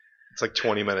It's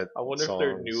like 20-minute. I wonder if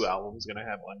their new album's gonna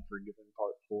have Unforgiven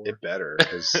Part 4. It better,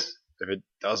 because if it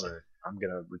doesn't, I'm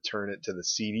gonna return it to the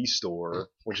CD store,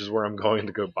 which is where I'm going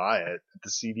to go buy it at the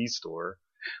CD store.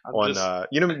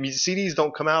 CDs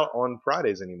don't come out on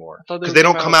Fridays anymore because they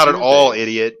don't come out at all,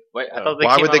 idiot. Wait, I thought they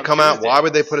Why came would out they on come out? Tuesdays. Why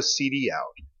would they put a CD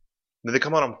out? They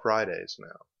come out on Fridays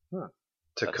now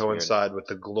to That's coincide with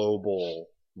the global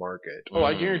market. Oh,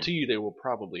 I guarantee you they will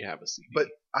probably have a CD. But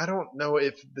I don't know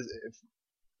if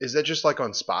is that just like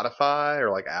on Spotify or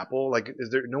like Apple? Like, is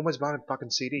there nobody's buying a fucking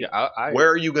CD? yeah, Where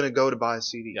are you going to go to buy a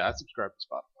CD? I subscribe to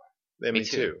Spotify, Me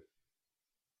too.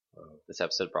 This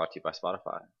episode brought to you by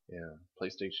Spotify. Yeah.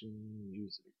 PlayStation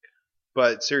Music.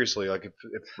 But seriously, like if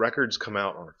records come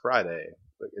out on a Friday,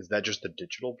 like, is that just the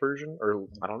digital version or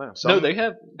I don't know. No, they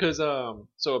have because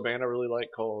so a band I really like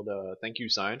called Thank You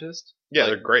Scientist. Yeah,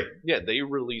 like, they're great. Yeah, they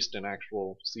released an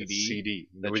actual CD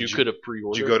that Would you could have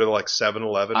pre-ordered. Did you go to like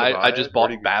 7-Eleven? I just bought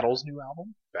Battle's new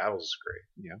album. Battle's is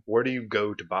great. Yeah. Where do you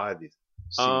go to buy these?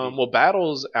 CDs? Well,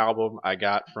 Battle's album I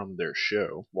got from their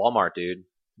show Walmart, dude.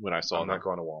 when I saw I'm them. not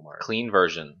going to Walmart. Clean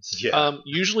versions. Yeah.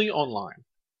 Usually online.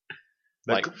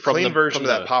 The like, clean version from of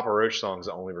that the- Papa Roach song is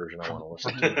the only version I want to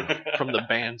listen to. from the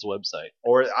band's website.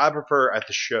 Or I prefer at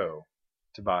the show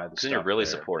to buy the Because stuff you're really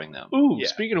there. supporting them. Ooh, Yeah.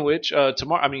 speaking of which,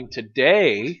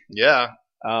 today, Yeah.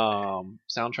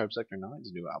 Soundtribe Sector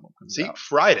 9's new album comes See, out.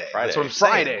 Friday. Friday. That's what I'm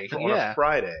Friday, saying. On yeah. a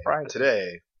Friday. Friday.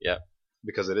 Today. Yep.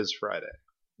 Because it is Friday.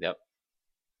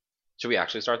 Should we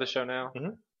actually start the show now?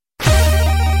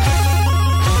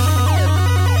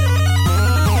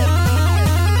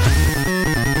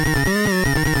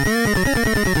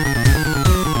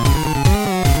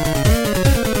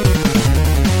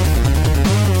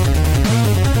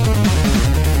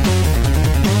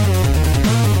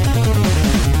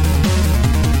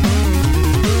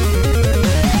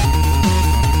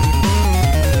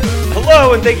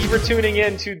 Hello, and thank you for tuning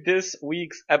in to this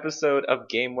week's episode of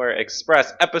Gameware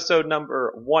Express, episode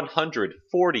number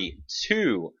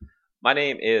 142. My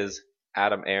name is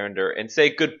Adam Arender, and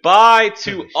say goodbye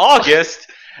to August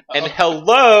and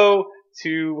hello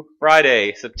to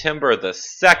Friday, September the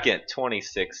 2nd,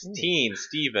 2016.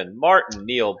 Stephen Martin,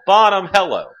 Neil Bonham,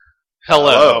 hello.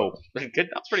 Hello. Good,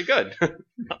 that's pretty good.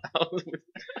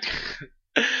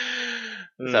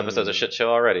 This episode's a shit show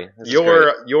already. This is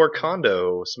great. Your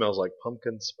condo smells like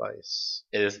pumpkin spice.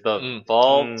 It is the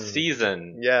fall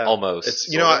season. Yeah. Almost. It's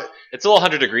it's a little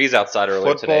 100 degrees outside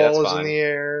earlier today. That's football is fine. in the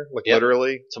air, like Yep.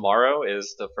 literally. Tomorrow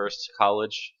is the first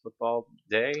college football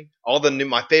day. All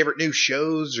my favorite new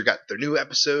shows got their new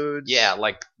episodes. Yeah,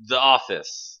 like The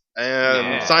Office,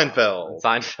 And Seinfeld.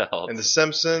 Seinfeld, And The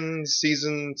Simpsons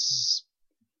seasons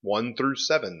 1 through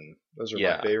 7. Those are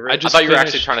Yeah. my favorite. I I just thought you were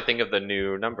finished- actually trying to think of the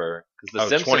new number because The Oh,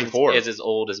 Simpsons 24. is as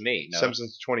old as me. No.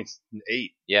 Simpsons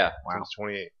 28. Yeah, Simpsons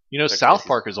 28. You know, They're South crazy.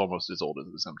 Park is almost as old as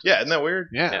The Simpsons. Yeah, isn't that weird?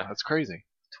 Yeah, Yeah. that's crazy.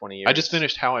 20 years. I just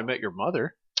finished How I Met Your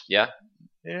Mother. Yeah,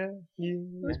 Yeah.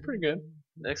 It's pretty good.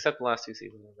 except the last two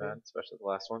seasons were bad, especially the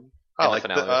last one. I And like the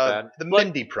finale was bad. the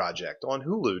Mindy Project on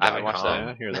Hulu. I haven't watched that.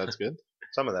 Yeah, I hear that's good.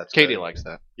 Some of that's Katie good. likes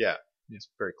that. It's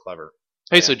very clever.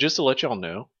 Hey, Yeah. so just to let y'all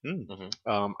know,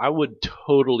 Mhm. I would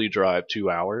totally drive 2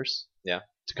 hours. Yeah.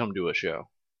 To come do a show.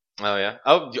 Oh yeah.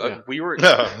 Oh, Yeah. we were.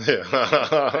 No,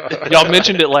 yeah. Y'all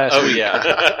mentioned it last Oh week.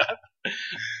 yeah.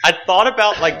 I thought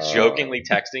about like jokingly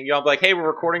texting you. I'm like, hey, we're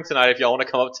recording tonight. If y'all want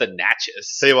to come up to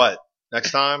Natchez. Tell you what,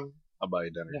 next time I'll buy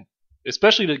you dinner. Yeah.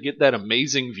 Especially to get that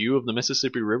amazing view of the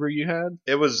Mississippi River you had.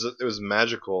 It was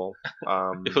magical.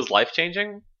 It was life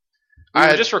changing. I We were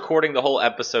had- just recording the whole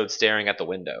episode staring at the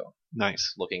window,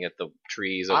 Nice. looking at the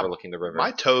trees I- overlooking the river.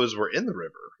 my toes were in the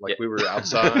river, like Yeah. we were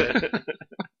outside.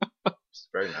 It's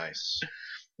very nice.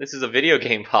 This is a video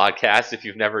game podcast. If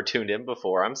you've never tuned in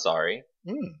before, I'm sorry.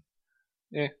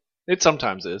 It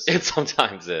sometimes is. It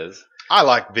sometimes is. I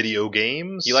like video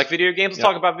games. You like video games? Let's Yep.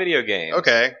 talk about video games.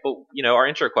 Okay, But, our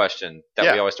intro question that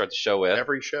Yeah. we always start the show with.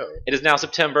 every show. It is now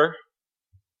September.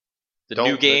 The Don't-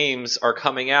 new games are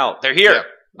coming out. They're here. Yep.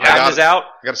 I Madden got is out.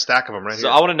 I got a stack of them right So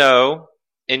here. I want to know,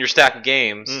 in your stack of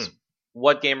games, Mm.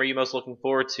 what game are you most looking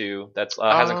forward to that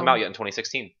hasn't come out yet in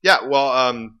 2016? Yeah,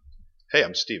 well, hey,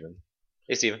 I'm Steven.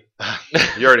 Hey, Steven.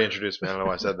 You already introduced me. I don't know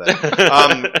why I said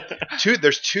that.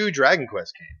 There's 2 Dragon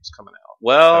Quest games coming out.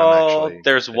 well, actually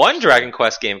there's one Dragon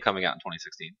Quest game coming out in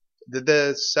 2016. Did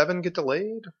the 7 get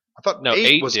delayed? I thought No, 8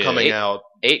 8 was did. coming 8 out.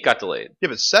 8 got delayed. Yeah,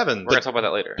 but 7. We're going to talk about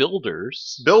that later.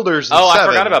 Builders. Builders. And Oh, 7. I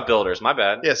forgot about Builders. My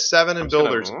bad. Yeah, 7 and I'm just gonna-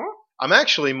 Builders. I'm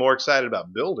actually more excited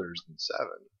about Builders than 7.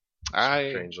 I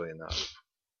Strangely enough,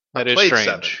 that I is played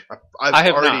strange. 7. I've I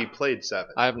have already not. played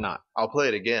 7. I have not. I'll play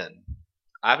it again.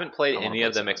 I haven't played I wanna any play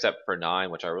of them 7. except for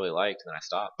 9, which I really liked, and then I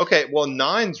stopped. Okay, well,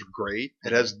 9's great.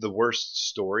 It has the worst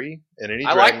story in any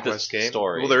I Dragon like the Quest game.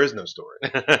 story. Well, there is no story,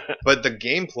 but the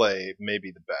gameplay may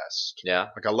be the best. Yeah.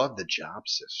 Like, I love the job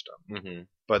system, hmm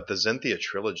but the Xenthia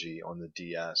trilogy on the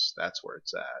DS, that's where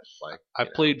it's at. Like, I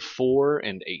played 4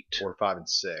 and 8. 4, 5, and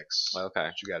 6. Okay.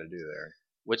 What you got to do there?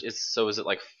 Which is so? Is it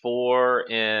like 4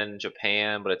 in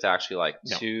Japan, but it's actually like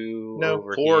No. 2 No,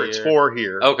 over 4. here? It's 4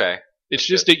 here. Okay. It's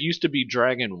just it used to be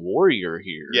Dragon Warrior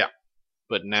here. Yeah.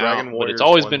 But now, Dragon but Warrior's it's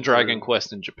always 1 been Dragon through-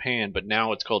 Quest in Japan, but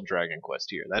now it's called Dragon Quest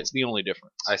here. That's the only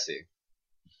difference. I see.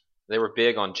 They were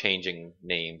big on changing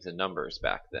names and numbers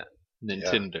back then.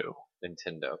 Nintendo.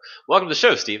 Nintendo. Welcome to the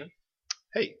show, Steven.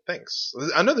 Hey, thanks.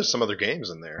 I know there's some other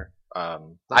games in there. Not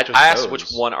I just asked those. which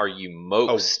one are you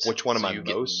most. Oh, which one am I you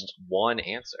get most? one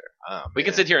answer. Oh, We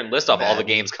can man. sit here and list off all the Madden.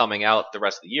 games coming out the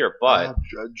rest of the year, but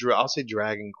I'll say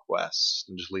Dragon Quest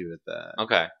and just leave it at that.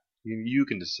 okay. You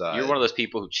can decide. You're one of those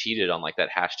people who cheated on like that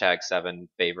 #7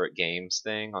 favorite games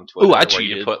thing on Twitter. Ooh, I where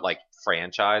cheated. You put like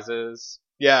franchises.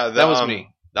 Yeah, That was me.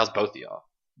 That was both of y'all.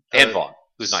 And Uh, Vaughn,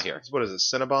 who's not here. What is it?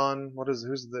 Cinnabon?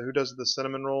 Who does the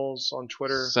cinnamon rolls on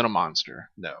Twitter? Cinemonster.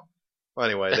 No. Well,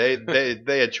 anyway,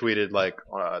 they had tweeted like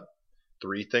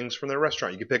 3 things from their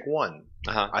restaurant. You could pick one.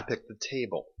 Uh-huh. I picked the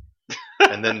table,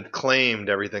 and then claimed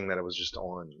everything that it was just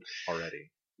on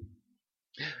already.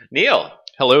 Neil,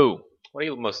 Hello. what are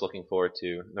you most looking forward to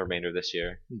in the remainder of this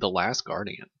year? The Last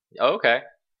Guardian. Oh, okay.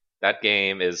 That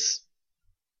game is.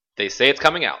 They say it's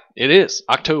coming out. It is.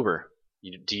 October.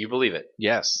 Do you believe it?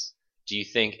 Yes. Do you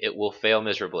think it will fail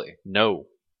miserably? No.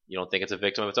 You don't think it's a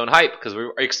victim of its own hype? Because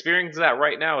we're experiencing that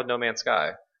right now with No Man's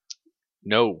Sky.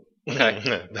 No. Okay.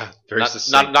 Very Not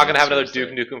succinct going to have another answer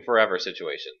Duke there. Nukem Forever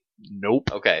situation. Nope.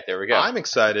 Okay, there we go. I'm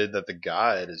excited that the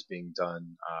guide is being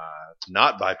done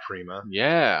not by Prima.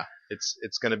 Yeah.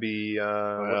 It's going to be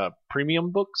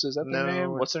Premium Books, is that no, their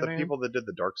name? What's it's their the name? people that did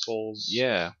the Dark Souls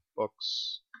Yeah.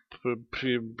 books.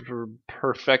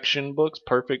 Perfection Books.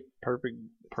 Perfect.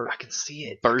 I can see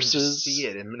it. Versus? I can just see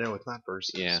it. And no, it's not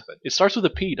versus. Yeah. But It starts with a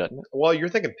P, doesn't it? well, you're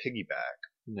thinking Piggyback,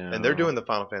 No. and they're doing the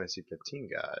Final Fantasy 15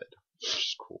 guide, which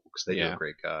is cool because they do Yeah. a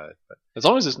great guide. But As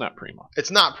long as it's not Prima.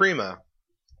 it's not Prima.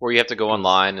 Where you have to go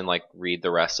online and like read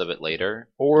the rest of it later.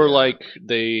 Or Yeah. like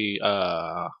they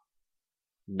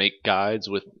make guides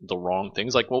with the wrong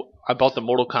things. Like, well, I bought the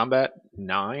Mortal Kombat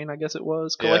 9, I guess it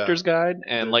was, collector's guide,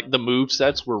 and like the move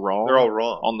sets were wrong. They're all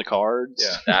wrong. on the cards.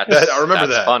 Yeah. That's, I remember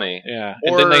that's that. funny. Yeah.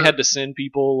 And then Or- they had to send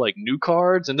people like new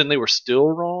cards, and then they were still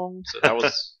wrong. So that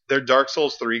was Their Dark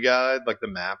Souls 3 guide, like the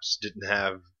maps didn't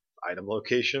have item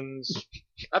locations.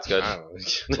 That's good. I don't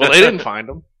know. well, they didn't find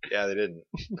them. Yeah, they didn't.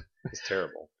 It's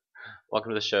terrible.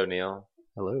 Welcome to the show, Neil.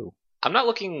 Hello. I'm not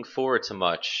looking forward to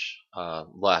much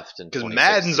left in 'Cause 2016.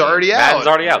 Madden's already out. Madden's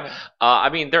already out. I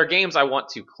mean, there are games I want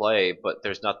to play, but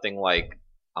there's nothing like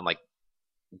I'm like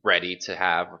ready to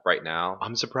have right now.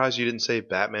 I'm surprised you didn't say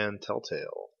Batman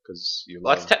Telltale because you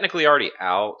Well, love that's technically already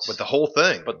out. but the whole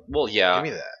thing. But well, yeah.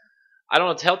 give me that. I don't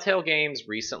know. Telltale games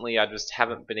recently, I just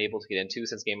haven't been able to get into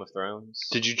since Game of Thrones.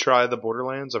 Did you try the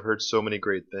Borderlands? I've heard so many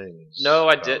great things. No,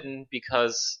 I about it. didn't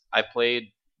because I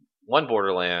played one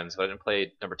Borderlands, but I didn't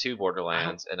play number 2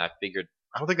 Borderlands, and I figured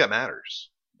I don't think that matters.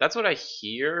 that's what I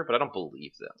hear, but I don't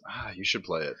believe them. You should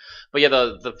play it. But yeah,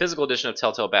 the physical edition of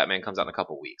Telltale Batman comes out in a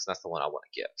couple weeks. That's the one I want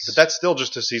to get. But that's still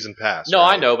just a season pass. No,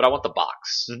 right? I know, but I want the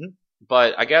box. Mhm.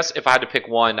 But I guess if I had to pick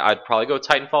one, I'd probably go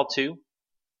Titanfall 2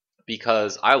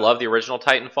 because I love the original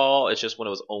Titanfall. It's just when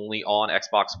it was only on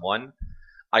Xbox One,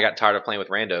 I got tired of playing with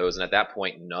randos, and at that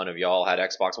point, none of y'all had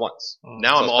Xbox Ones.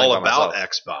 Now So I'm I was all playing by about myself.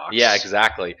 Xbox. Yeah,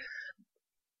 exactly.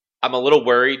 I'm a little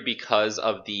worried because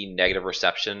of the negative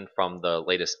reception from the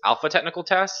latest alpha technical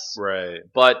tests, Right.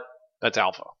 but That's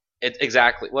alpha. it's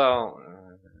exactly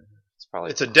it's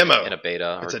probably It's a demo. in a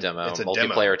beta or It's a a- demo, it's a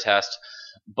multiplayer test.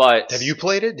 But Have you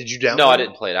played it? Did you download No, I it?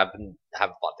 didn't play it. I've been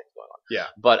having a lot of things going on. Yeah.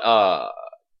 But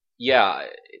yeah,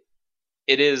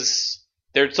 it is.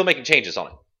 They're still making changes on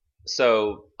it.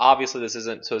 So obviously, this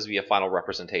isn't supposed to be a final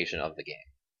representation of the game.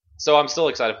 So I'm still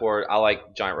excited for it. I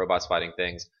like giant robots fighting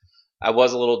things. I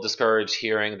was a little discouraged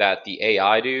hearing that the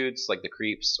AI dudes, like the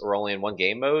creeps, are only in one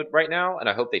game mode right now, and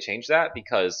I hope they change that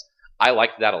because I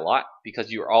liked that a lot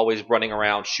because you were always running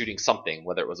around shooting something,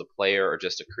 whether it was a player or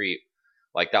just a creep.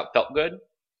 Like that felt good,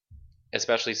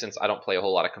 especially since I don't play a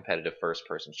whole lot of competitive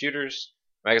first-person shooters.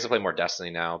 I guess I play more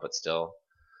Destiny now, but still.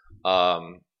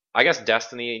 I guess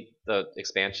Destiny, the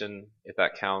expansion, if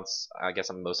that counts, I guess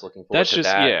I'm most looking forward That's to just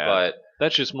that. yeah. But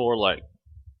That's just more like.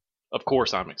 Of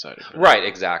course, I'm excited. for it. right,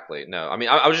 exactly. No, I mean,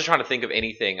 I was just trying to think of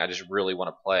anything I just really want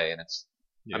to play, and it's.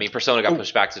 Yeah. I mean, Persona got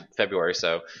pushed back to February,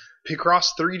 so Picross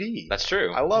 3D. That's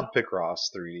true. I love Picross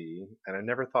 3D, and I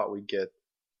never thought we'd get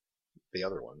the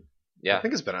other one. Yeah. I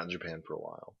think it's been out in Japan for a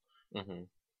while. Mm-hmm.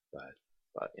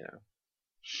 But you know.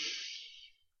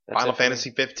 Final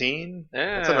Fantasy 15.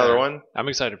 Yeah. That's another one. I'm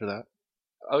excited for that.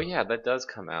 Oh yeah, that does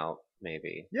come out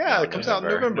maybe. Yeah, No, it comes out in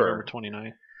November.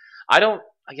 29th. I don't.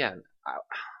 Again,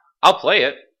 I'll play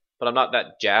it, but I'm not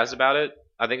that jazzed about it.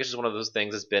 I think it's just one of those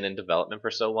things that's been in development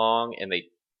for so long, and they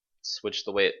switched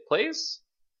the way it plays.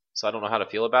 So I don't know how to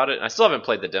feel about it. And I still haven't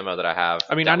played the demo that I have.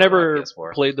 I mean, I downloaded never on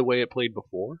PS4. played the way it played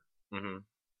before, Mm-hmm.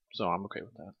 so I'm okay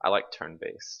with that. I like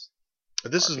turn-based.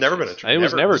 This has never been a turn. It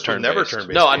was never this turn-based.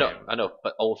 turn-based. No, game. I know,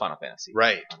 but old Final Fantasy.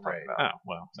 Right, I'm right. talking about. Oh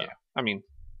well, yeah. I mean,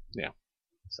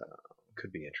 So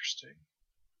Could be interesting.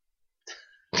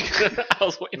 I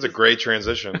was waiting. It's a great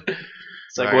transition.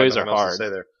 segues are Nothing else to hard. say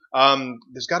there.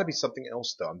 There's got to be something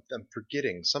else though. I'm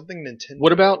forgetting something Nintendo.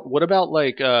 What about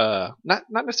like not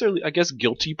necessarily, I guess,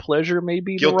 guilty pleasure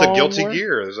maybe the Guilty wrong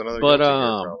Gear? word? There's another But, Guilty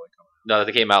Gear probably. No,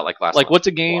 they came out like last. Like month. what's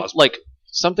a game Lost. like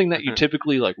something that you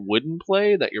typically like wouldn't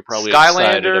play that you're probably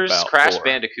excited Skylanders about Crash for?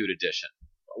 Bandicoot Edition.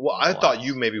 Well, I thought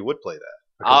you maybe would play that.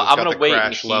 because it's I'm got gonna the wait and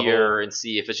crash level. hear and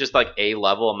see if it's just like a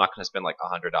level. I'm not gonna spend like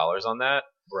 $100 on that.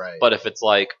 Right. But if it's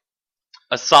like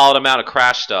a solid amount of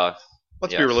Crash stuff,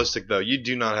 Let's yes. be realistic though. You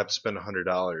do not have to spend $100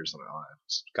 on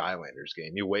a Skylanders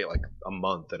game. You wait like a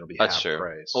month and it'll be That's half true.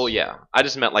 price. Oh yeah, I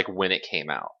just meant like when it came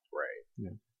out. Right.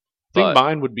 I think But-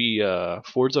 mine would be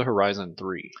Forza Horizon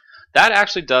 3. That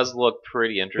actually does look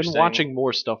pretty I've interesting. been watching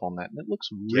more stuff on that, and it looks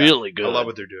Yeah, really good. I love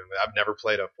what they're doing. I've never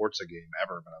played a Forza game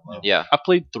ever, but I love Yeah. I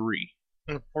played 3.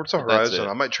 Forza That's Horizon. it.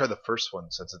 I might try the first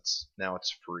one since it's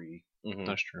free Mhm.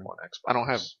 That's true. on Xbox. I don't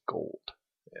have gold.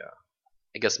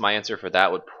 I guess my answer for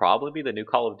that would probably be the new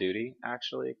Call of Duty,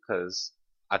 actually, because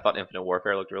I thought Infinite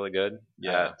Warfare looked really good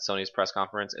Yeah. at Sony's press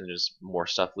conference, and just more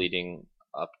stuff leading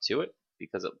up to it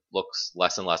because it looks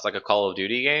less and less like a Call of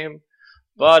Duty game.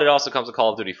 But it also comes with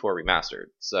Call of Duty 4 Remastered,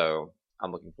 so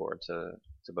I'm looking forward to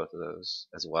both of those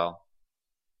as well.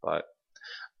 But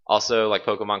also, like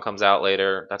Pokemon comes out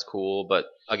later, that's cool. But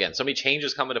again, so many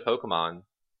changes coming to Pokemon.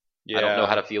 Yeah. I don't know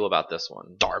how to feel about this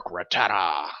one. Dark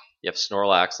Rattata. You have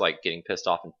Snorlax like getting pissed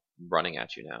off and running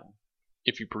at you now.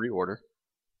 If you pre-order.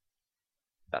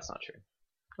 That's not true.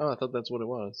 Oh, I thought that's what it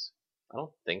was. I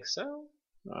don't think so.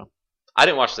 No. I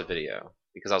didn't watch the video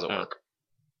because I was at Oh. work.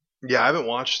 Yeah, I haven't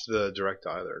watched the direct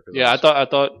either. 'cause Yeah, was- I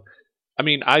thought. I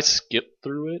mean, I skipped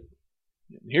through it.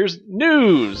 Here's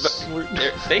news.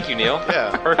 There- thank you, Neil.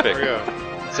 Yeah. Perfect. There we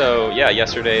go. So yeah,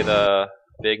 yesterday the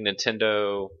big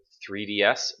Nintendo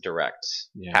 3DS Direct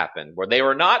Yeah. happened, where they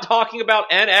were not talking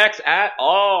about NX at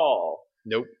all,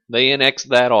 Nope. They NX'd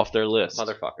that off their list.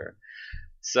 motherfucker.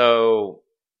 So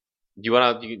you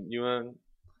wanna?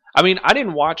 I mean, I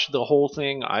didn't watch the whole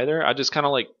thing either. I just kind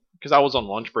of like, because I was on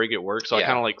lunch break at work, so I Yeah.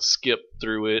 kind of like skipped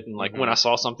through it, and like Mhm. when I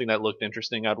saw something that looked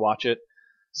interesting, I'd watch it.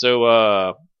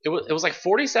 So It was like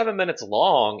 47 minutes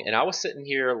long, and I was sitting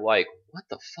here like, what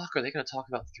the fuck are they going to talk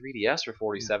about 3DS for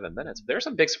 47 minutes? There's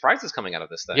some big surprises coming out of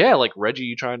this thing. yeah, like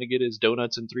Reggie trying to get his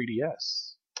donuts in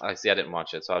 3DS. I see. I didn't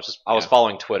watch it, so I was Yeah.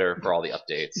 following Twitter for all the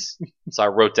updates. So I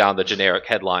wrote down the generic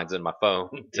headlines in my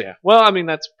phone. Yeah. Well, I mean,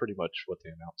 that's pretty much what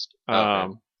they announced.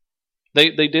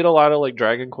 Okay. They did a lot of like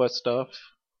Dragon Quest stuff.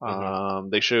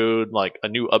 Mhm. They showed like a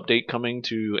new update coming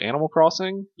to Animal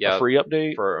Crossing, Yeah, a free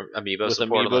update for Amiibo with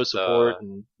support. Amiibo support,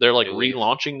 and they're like New Leaf.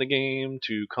 relaunching the game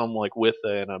to come like with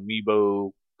an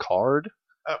Amiibo card.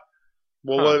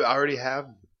 Well, Huh. what, I already have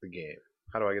the game.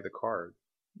 How do I get the card?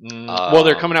 Well,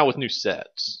 they're coming out with new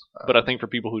sets, but I think for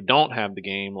people who don't have the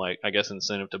game, like I guess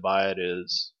incentive to buy it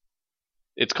is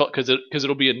it's called because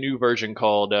it'll be a new version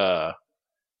called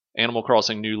Animal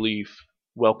Crossing New Leaf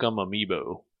Welcome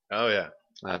Amiibo. Oh yeah.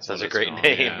 That's what such a it's great called,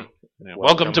 name. yeah. Yeah,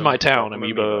 welcome to my town, welcome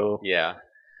Amiibo. Yeah.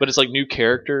 But it's like new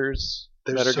characters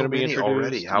There's that are so going to be many introduced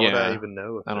already. How would I Yeah. even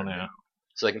know? If I don't they're know. new?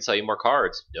 So they can sell you more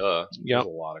cards. Duh. Yep. There's a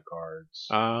lot of cards.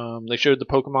 They showed the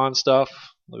Pokemon stuff.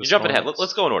 You're jumping ahead.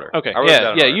 Let's go in order. Okay. I wrote it down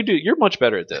Yeah. in Yeah. order. You do. You're much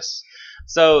better at this.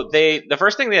 So the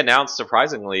first thing they announced,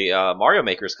 surprisingly, Mario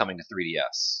Maker is coming to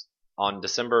 3DS on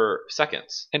December 2nd.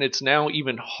 And it's now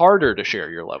even harder to share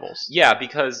your levels. Yeah,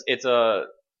 because it's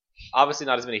obviously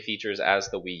not as many features as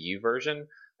the Wii U version,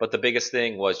 but the biggest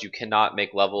thing was you cannot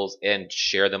make levels and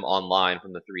share them online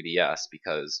from the 3DS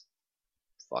because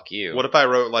fuck you. What if I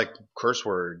wrote like curse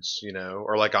words,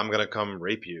 or like I'm gonna come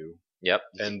rape you, Yep.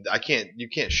 and you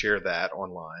can't share that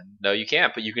online. No, you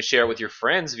can't, but you can share it with your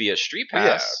friends via Street But yeah,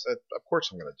 Pass of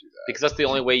course I'm gonna do that. because that's the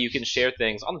only way you can share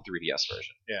things on the 3DS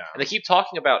version. Yeah. And they keep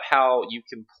talking about how you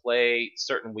can play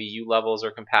certain Wii U levels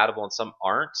are compatible and some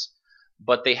aren't,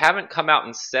 but they haven't come out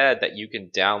and said that you can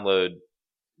download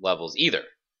levels either.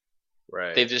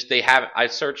 Right.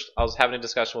 I was having a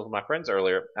discussion with my friends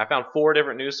earlier. I found 4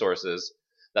 different news sources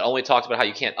that only talked about how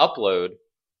you can't upload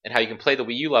and how you can play the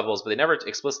Wii U levels, but they never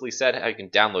explicitly said how you can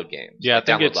download games. Yeah, like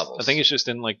download levels. I think it's just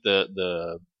in like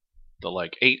the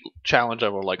like 8 challenge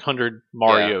or like 100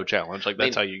 Mario challenge. Like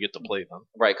that's how you get to play them.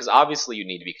 Right, because obviously you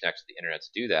need to be connected to the internet to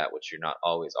do that, which you're not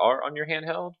always are on your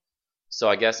handheld. So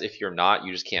I guess if you're not,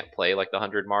 you just can't play like the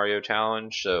 100 Mario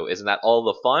challenge. So isn't that all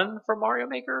the fun for Mario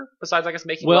Maker? Besides, I guess,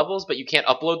 making levels, but you can't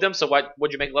upload them. So why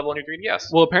would you make a level on your 3DS?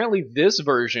 Well, apparently this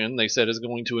version, they said, is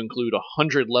going to include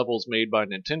 100 levels made by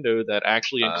Nintendo that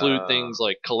actually include things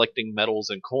like collecting medals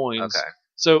and coins. Okay.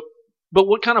 So, but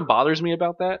what kind of bothers me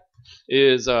about that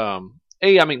is, I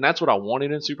mean, that's what I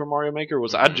wanted in Super Mario Maker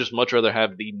was I'd just much rather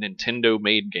have the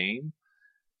Nintendo-made game.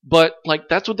 But like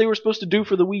that's what they were supposed to do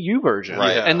for the Wii U version,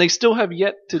 Right. Yeah. and they still have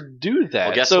yet to do that.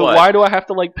 Well, guess so what? why do I have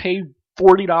to like pay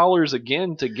 $40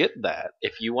 again to get that?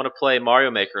 If you want to play Mario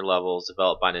Maker levels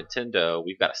developed by Nintendo,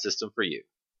 we've got a system for you.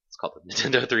 It's called the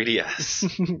Nintendo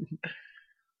 3DS.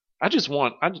 I just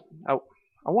want I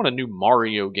want a new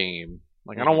Mario game.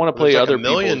 Like I don't want to play There's like other a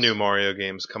million people's- new Mario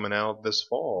games coming out this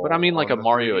fall. But I mean like a on the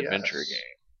Mario 3DS. Adventure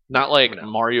game, not like No.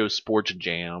 Mario Sports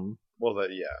Jam. Well,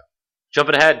 yeah.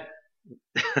 Jumping ahead.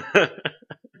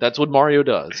 That's what Mario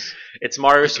does. It's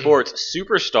Mario Sports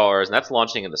Superstars, and that's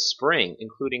launching in the spring,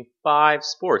 including 5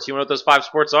 sports. You know what those 5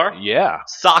 sports are? Yeah.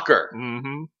 Soccer,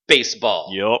 Mm-hmm. baseball,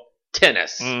 Yup.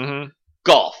 tennis, Mm-hmm.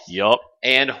 golf, Yup.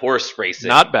 and horse racing.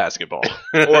 Not basketball.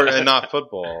 And not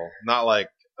football. Not like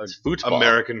football.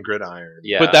 American gridiron.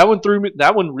 Yeah. But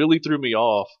that one really threw me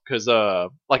off because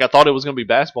like I thought it was going to be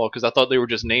basketball because I thought they were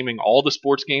just naming all the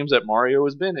sports games that Mario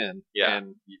has been in. Yeah.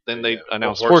 And then they Yeah.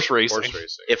 announced Well, horse racing. Horse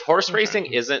racing. If horse racing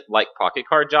isn't like Pocket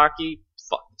Card Jockey,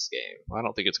 fuck this game. I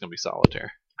don't think it's going to be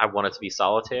solitaire. I want it to be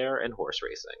solitaire and horse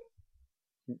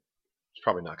racing. It's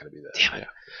probably not going to be that. Damn it.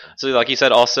 So, like you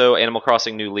said, also Animal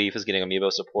Crossing New Leaf is getting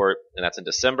amiibo support, and that's in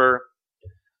December.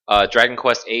 Dragon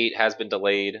Quest VIII has been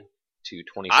delayed to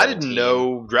 2017. I didn't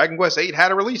know Dragon Quest VIII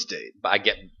had a release date. But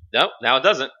now it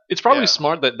doesn't. It's probably Yeah.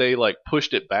 smart that they like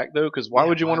pushed it back though, because why Yeah,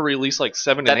 would you why? want to release like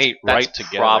 7 That's, and 8 that's right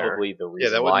together? probably the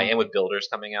reason that why. wouldn't- And with builders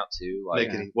coming out too, like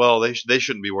Well, they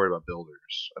shouldn't be worried about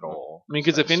builders at all. I mean,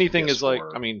 because if That's anything is like,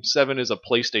 PS4. I mean, 7 is a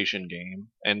PlayStation game,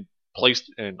 and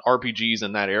RPGs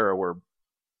in that era were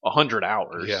 100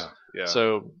 hours. yeah.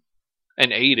 So,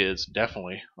 and 8 is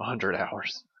definitely 100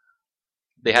 hours.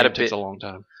 they had a It takes bit. a long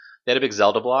time. They had a big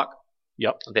Zelda block.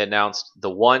 Yep. They announced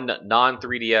the one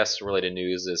non-3DS related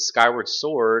news is Skyward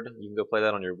Sword. You can go play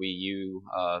that on your Wii U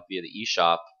via the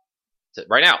eShop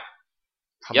right now.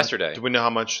 How yesterday. Much, do we know how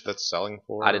much that's selling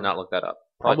for? I did not look that up.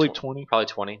 Probably tw- 20. Probably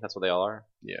 20. That's what they all are.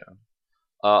 Yeah.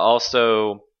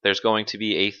 Also, there's going to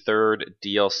be a third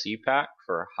DLC pack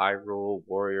for Hyrule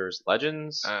Warriors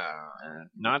Legends.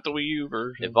 Not the Wii U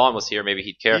version. If Vaughn was here, maybe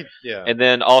he'd care. Yeah. And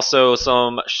then also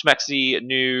some schmexy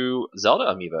new Zelda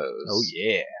amiibos. Oh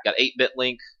yeah. You got 8-bit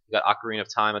Link, you got Ocarina of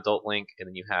Time Adult Link, and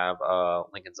then you have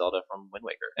Link and Zelda from Wind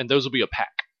Waker. And those will be a pack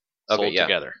Okay, sold yeah.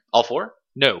 together. All 4?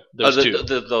 No, those the, two.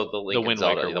 The Link and Wind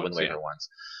Zelda, Waker the Wind ones, Waker yeah. ones.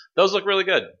 Those look really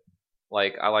good.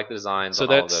 Like, I like the designs So on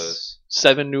all of that's those.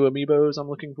 7 new amiibos I'm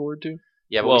looking forward to.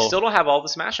 Yeah, but we well- still don't have all the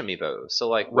Smash amiibos. So,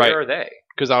 like, where Right. are they?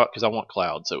 Because I want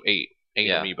Cloud, so 8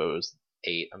 Yeah. amiibos.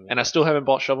 8 amiibos. And I still haven't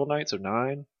bought Shovel Knight, so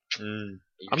 9.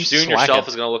 I'm soon your slacking. shelf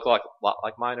is going to look like a lot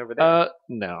like mine over there.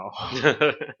 No.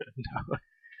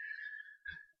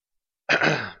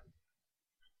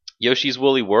 Yoshi's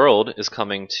Woolly World is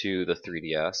coming to the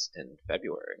 3DS in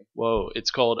February. Whoa, it's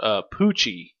called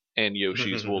Poochie and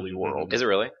Yoshi's Woolly World. Is it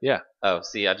really? Yeah. Oh,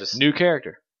 see, I just New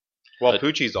character. Well,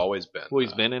 Poochie's always been. Well,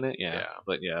 he's been in it, yeah. Yeah.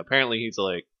 But yeah, apparently he's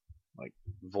like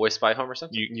voiced by Homer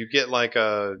Simpson. You get like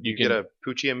you can- get a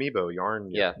Poochie amiibo yarn.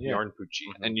 Yeah. Yarn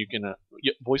Poochie. and you can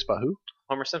voiced by who?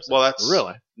 Homer Simpson. Well, that's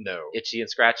Really? no. Itchy and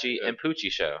Scratchy Yeah. and Poochie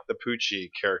show. The Poochie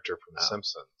character from The Oh.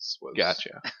 Simpsons was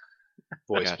Gotcha.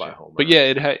 voiced by Gotcha. Homer. But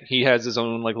yeah, he has his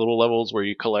own like little levels where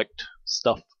you collect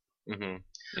stuff. hmm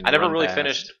and I you never run really fast.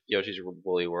 finished Yoshi's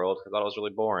Woolly World. I thought it was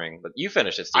really boring. But you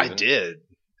finished it, I Steven. did.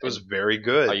 It was very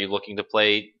good. Are you looking to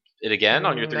play it again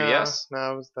on your 3DS? No,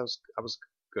 I was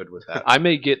good with that. I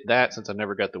may get that since I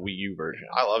never got the Wii U version.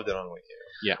 I loved it on Wii U.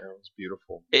 Yeah. It was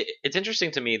beautiful. It's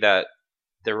interesting to me that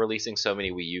they're releasing so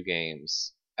many Wii U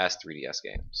games as 3DS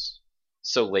games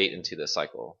so late into the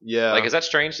cycle. Yeah. Like, is that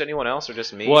strange to anyone else or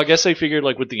just me? Well, I guess they figured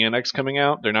like with the NX coming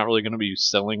out, they're not really going to be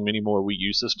selling many more Wii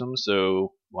U systems,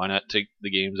 so why not take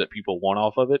the games that people want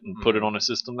off of it and put it on a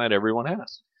system that everyone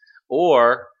has?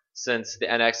 Or since the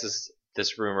NX is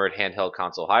this rumored handheld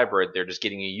console hybrid. They're just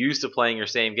getting you used to playing your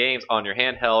same games on your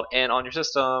handheld and on your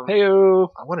system. Heyo.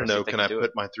 I want to Let's see know, if they can can I do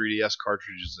put my 3DS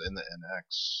cartridges in the NX?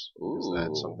 Is that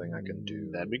Ooh. something I can do?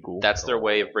 That'd be cool. That's their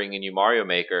way of bringing you Mario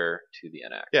Maker to the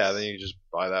NX. Yeah, then you just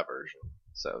buy that version.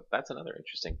 So that's another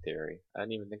interesting theory. I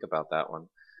didn't even think about that one.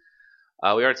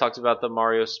 We already talked about the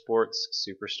Mario Sports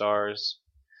Superstars.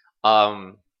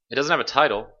 It doesn't have a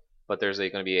title, but there's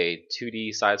going to be a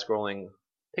 2D side-scrolling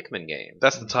Pikmin game.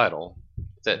 That's the title.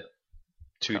 That's it.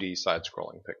 2D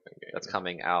side-scrolling Pikmin game. That's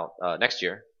coming out next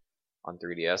year on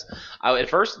 3DS. At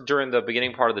first, during the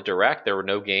beginning part of the Direct, there were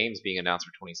no games being announced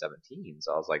for 2017.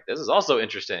 So I was like, this is also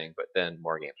interesting. But then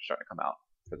more games are starting to come out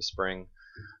for the spring.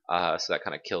 So that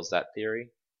kind of kills that theory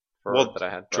that I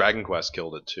had. Dragon Quest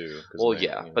killed it too. Well,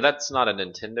 yeah, but that's not a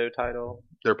Nintendo title.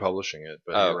 They're publishing it,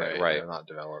 but Oh, you're okay, right, right. they're not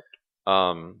developed.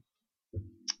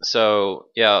 So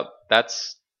yeah,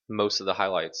 that's most of the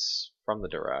highlights from the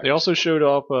Direct. They also showed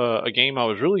off a game I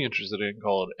was really interested in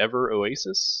called Ever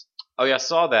Oasis. Oh yeah, I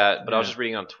saw that, but I was Yeah. just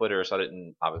reading on Twitter, so I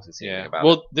didn't obviously see anything about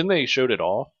Well, then they showed it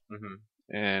off, it.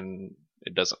 Mm-hmm. and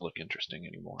it doesn't look interesting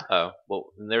anymore. Oh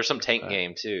well, and there's some tank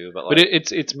game too, but like, But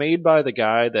it's made by the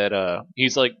guy that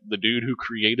he's like the dude who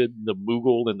created the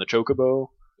Moogle and the Chocobo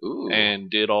ooh, and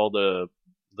did all the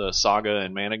Saga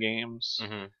and Mana games.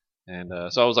 Mhm.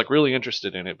 And so I was like really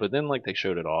interested in it, but then like they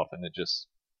showed it off and it just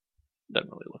doesn't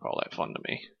really look all that fun to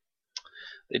me.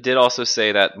 They did also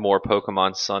say that more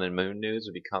Pokemon Sun and Moon news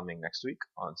would be coming next week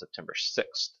on September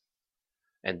 6th.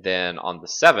 And then on the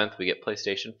 7th, we get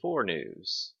PlayStation 4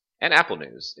 news and Apple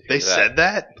news. if They you're into said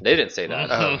that? They didn't say that.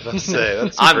 Oh, let's say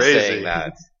that's I'm crazy. saying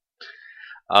that.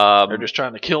 They're just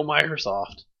trying to kill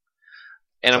Microsoft.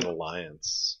 And It's an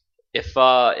alliance. if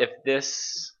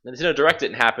this Nintendo Direct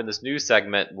didn't happen, this news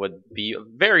segment would be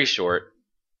very short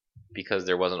because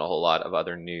there wasn't a whole lot of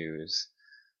other news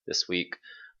this week.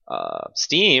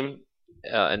 Steam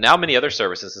and now many other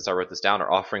services, since I wrote this down,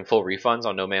 are offering full refunds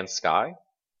on No Man's Sky,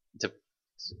 to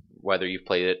whether you've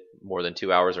played it more than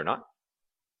 2 hours or not.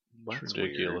 That's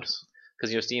ridiculous.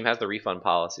 Because Steam has the refund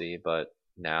policy, but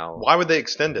now Why would they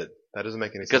extend it? That doesn't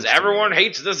make any sense. because to me. everyone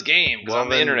hates this game because Well, on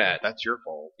the then internet. That's your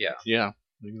fault. Yeah,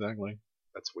 exactly.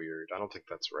 That's weird. I don't think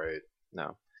that's right.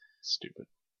 No. Stupid.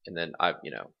 And then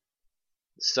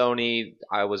Sony,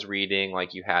 I was reading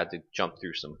like you had to jump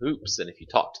through some hoops, and if you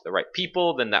talk to the right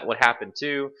people, then that would happen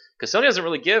too. Because Sony doesn't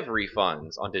really give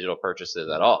refunds on digital purchases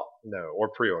at all. No, or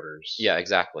pre-orders. Yeah,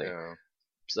 exactly. Yeah.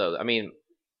 So I mean,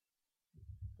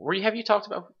 have you talked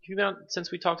about? Have you been on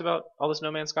since we talked about all this No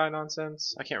Man's Sky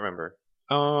nonsense? I can't remember.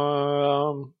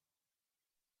 I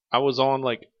was on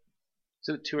like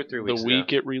So 2 or 3 weeks the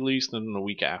week it released and the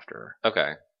week after. ago.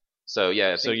 Okay. So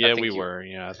yeah. We were.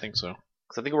 Yeah, I think so.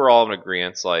 Because I think we're all in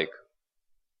agreement. Like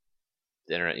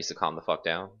the internet needs to calm the fuck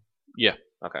down. Yeah.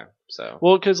 Okay. So.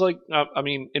 Well, because like I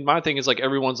mean, in my thing is like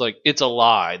everyone's like it's a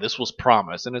lie. This was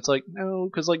promised, and it's like no,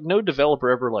 because like no developer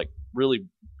ever like really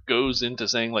goes into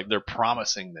saying like they're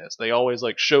promising this. They always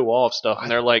like show off stuff, and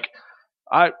they're like,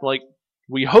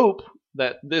 we hope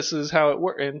that this is how it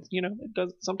works, and it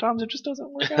does. Sometimes it just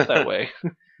doesn't work out that way.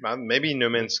 Maybe No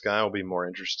Man's Sky will be more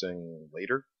interesting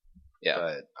later. Yeah.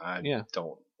 But I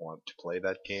don't want to play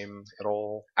that game at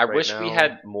all. I right wish now. we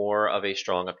had more of a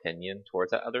strong opinion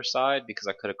towards that other side, because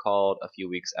I could have called a few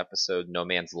weeks episode No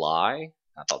Man's Lie.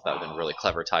 I thought that would have been a really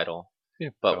clever title. Yeah.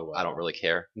 But Oh, wow. I don't really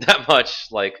care that much.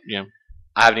 Like, Yeah.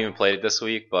 I haven't even played it this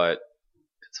week, but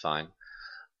it's fine.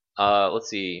 Let's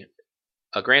see.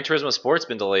 Gran Turismo Sport's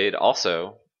been delayed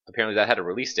also. Apparently that had a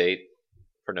release date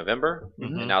for November,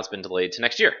 Mhm. and now it's been delayed to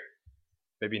next year.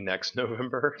 Maybe next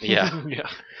November. Yeah. Yeah.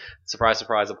 Surprise,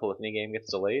 surprise, a Polyphony game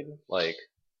gets delayed. Like,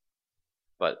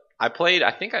 but I played.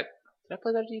 I think did I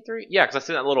play that at E3? Yeah, because I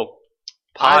seen that little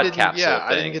pod capsule thing.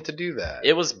 I didn't get to do that.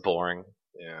 It was boring.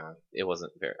 Yeah. It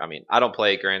wasn't very. I mean, I don't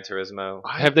play Gran Turismo.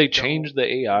 Have they changed the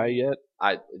AI yet?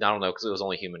 I don't know because it was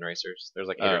only human racers. There's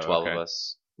like 8 or 12 okay. of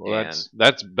us. Well, and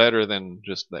that's better than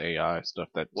just the AI stuff.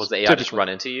 That was the AI just run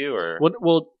into you, or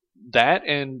Well, that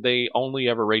and they only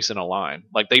ever race in a line.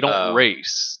 Like they don't Oh.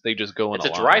 race; they just go in it's a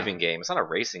a line. driving game. It's not a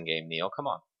racing game, Neil. Come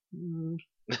on. Mm,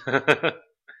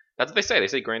 That's what they say. They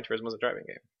say Gran Turismo is a driving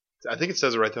game. I think it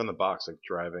says it right there on the box, like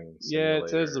driving. Yeah, it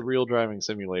says the simulator. real driving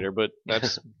simulator, but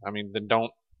that's. I mean, then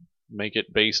don't make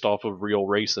it based off of real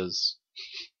races.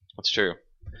 That's true.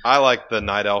 I like the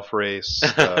Night Elf race.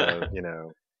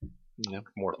 Yeah.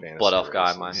 More fantasy. Blood Elf guy,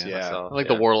 races. myself. I like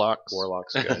yeah. the Warlocks.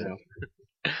 Warlock's good.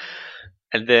 Yeah.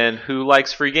 And then who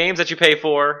likes free games that you pay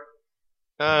for?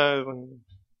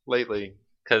 Lately,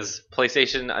 Because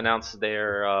PlayStation announced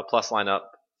their Plus lineup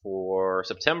for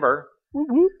September,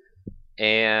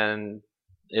 and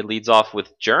it leads off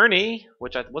with Journey,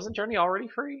 which wasn't Journey already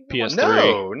free?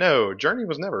 PS3. No, Journey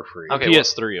was never free. Okay,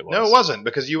 PS3 it was. No, it wasn't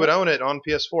because you would own it on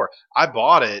PS4. I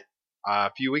bought it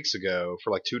a few weeks ago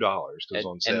for like $2 because it was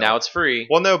on sale. And now it's free.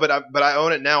 well, no, but I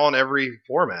own it now on every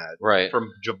format. Right. From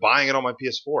buying it on my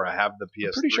PS4, I have the PS3.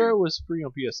 I'm pretty sure it was free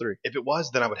on PS3. If it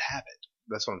was, then I would have it.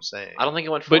 That's what I'm saying. I don't think it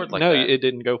went forward But like no, that. it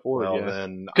didn't go forward. Well, Yeah.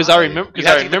 then Because I remember. You Because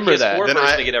have I to get the remember that. PS4 Then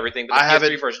version I- to get everything, but the I have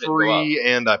PS3 it version didn't go up. free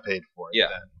and I paid for it. Yeah.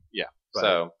 Then. Yeah. But,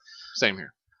 So Same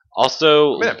here.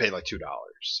 also, I mean, I paid like $2.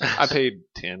 I paid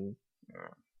 10.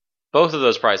 both of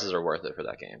those prices are worth it for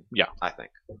that game. Yeah. I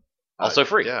think. Also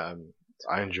free. Yeah,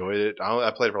 I enjoyed it.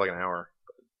 I played it for like an hour.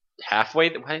 Halfway.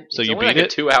 So it's you only beat like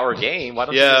it? a 2-hour game. Why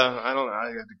don't Yeah, I don't.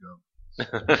 I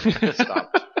got to go.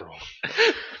 Stop.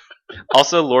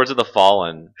 Also, Lords of the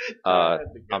Fallen on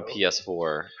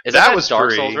PS4. Is That that was Dark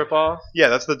free. Souls ripoff? Yeah,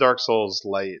 that's the Dark Souls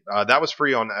Lite. That was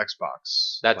free on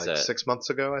Xbox. That's like it. 6 months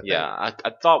ago, I think. Yeah, I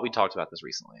thought we talked about this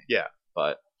recently. Yeah.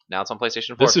 But now it's on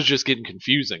PlayStation 4. This is just getting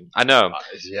confusing. I know.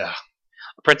 Yeah.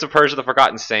 Prince of Persia: The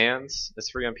Forgotten Sands is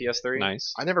free on PS3.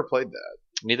 Nice. I never played that.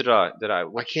 Neither did I. Did I?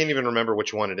 I can't even remember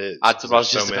which one it is. That's what I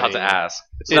was There's just so about to many. ask.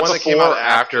 It's the That's one that came before out or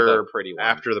after the pretty one.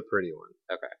 After the pretty one.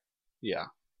 Yeah.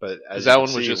 But as Because that you one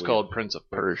can was see, just we- called Prince of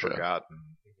we've Persia. Forgotten.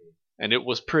 And it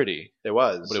was pretty. It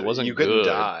was, But it wasn't You couldn't good.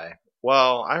 die.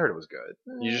 Well, I heard it was good.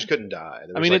 You just couldn't die.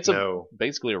 There I was mean, like it's no.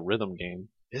 basically a rhythm game.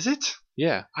 Is it?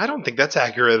 Yeah. I don't think that's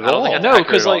accurate at I don't all. think it's No, accurate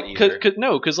because at all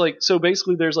like, either. so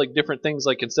basically, there's like different things.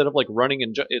 Like instead of like running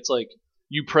and it's like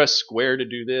you press square to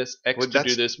do this, X Well, to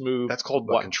that's- do this move. That's called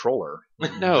the What? controller.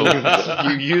 No,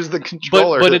 You use the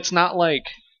controller. but to- it's not like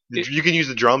you can use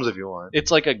the drums if you want.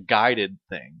 it's like a guided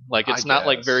thing. Like it's I not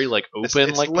like guess. very like It's- open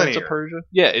it's like Prince of linear. Persia.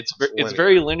 Yeah, it's linear.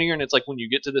 very linear, and it's like when you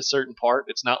get to this certain part,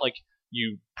 it's not like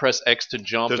you press X to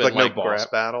jump. There's and like no like boss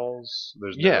grab. battles.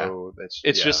 There's Yeah. no. It's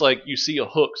yeah. just like you see a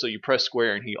hook, so you press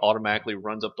square, and he automatically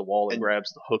runs up the wall and And grabs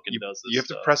the hook and does this you have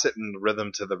stuff. to press it in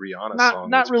rhythm to the Rihanna song.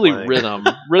 Not that's really playing. rhythm.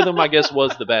 Rhythm, I guess,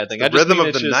 was the bad thing. The I just rhythm mean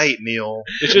of it's the just, night, Neil.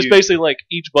 It's just You- basically like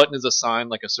each button is assigned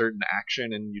like a certain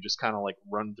action, and you just kind of like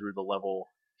run through the level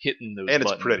hitting those. And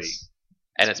it's buttons. pretty.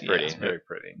 And it's Yeah, pretty. It's very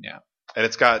pretty. Yeah. And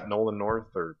it's got Nolan North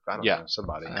or I don't Yeah. know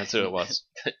somebody. That's who it was.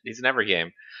 He's in every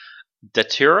game.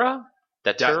 Datura?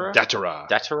 Datura.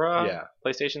 Datura? Yeah.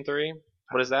 PlayStation 3?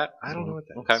 What is that? I don't know what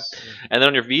that Okay. is. And then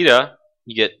on your Vita,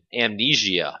 you get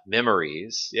Amnesia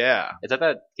Memories. Yeah. Is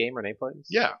that game Renee plays?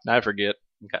 Yeah. I forget.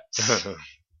 Okay.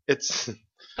 it's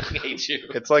I hate you.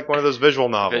 it's like one of those visual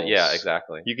novels. Yeah,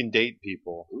 exactly. You can date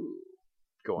people.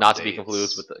 Go on Not to be dates.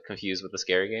 confused with the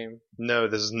scary game. No,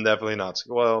 this is definitely not.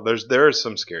 Well, there is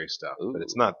some scary stuff, Ooh. but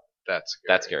it's not that scary.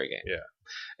 That scary game. Yeah.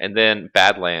 And then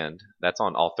Badland. That's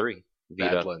on all three.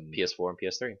 Vita, Badland. PS4, and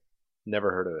PS3.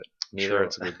 Never heard of it. Neither. Sure,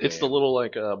 it's a good It's the game. little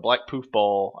like black poof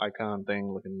ball icon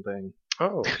thing looking thing.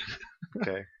 Oh,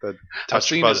 okay. The touch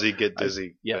seen fuzzy, get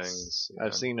dizzy Yes, things.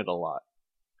 I've seen it a lot,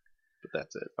 but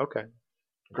that's it. Okay.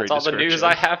 Great That's all the news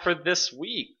description. I have for this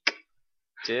week.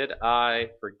 Did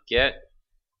I forget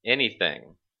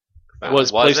anything?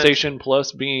 Was Wasn't- PlayStation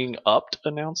Plus being upped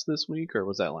announced this week, or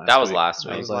was that last? That was week? last That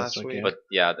week. was Last last week. week. But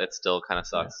yeah, that still kind of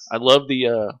Yeah. sucks. I love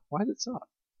the. Why did it suck?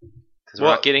 Because we're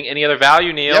not getting any other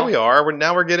value, Neil. Yeah, we are.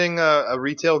 Now we're getting a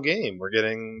retail game. We're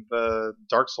getting the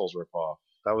Dark Souls ripoff.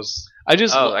 That was I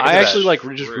just, Oh, I I, can do actually that.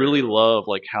 like just True. really love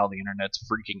like how the internet's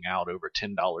freaking out over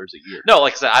 $10 a year. No,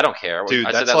 like I said, I don't care. Dude, I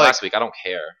said that's that like- last week. I don't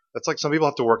care. that's like some people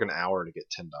have to work an hour to get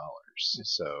 $10.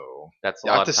 So That's a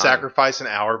I lot have to of time sacrifice an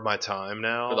hour of my time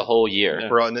now for the whole year. Yeah.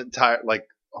 for an entire like.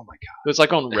 Oh my god. It's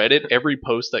like on Reddit, every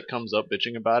post that comes up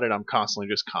bitching about it, I'm constantly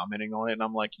just commenting on it, and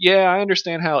I'm like, yeah, I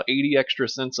understand how 80 extra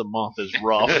cents a month is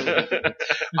rough.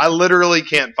 I literally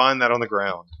can't find that on the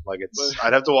ground. Like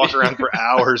I'd have to walk around for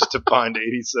hours to find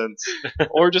 80 cents.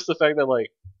 Or just the fact that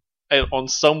like on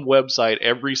some website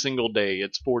every single day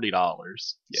it's $40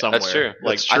 somewhere. That's true.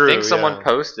 Like That's I true, think someone yeah.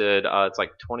 posted it's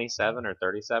like 27 or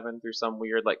 37 through some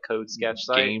weird like code sketch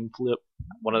site. Game Flip.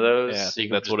 One of those. Yeah, I so think you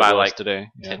can that's just what buy it was like today.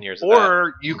 Yeah. 10 years of that.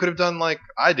 Or you could have done like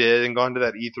I did and gone to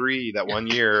that E3 that one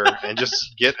year and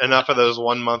just get enough of those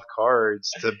 1 month cards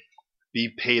to be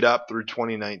paid up through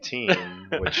 2019,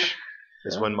 which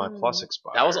is when my plus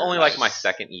expires. That was only like my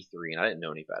second E3, and I didn't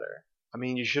know any better. I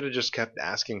mean, you should have just kept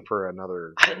asking for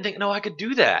another. I didn't know I could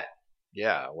do that.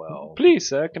 Yeah, well. Please,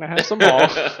 sir, can I have some more?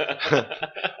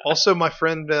 Also, my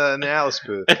friend in the Alice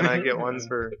booth, can I get one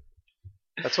for?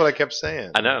 That's what I kept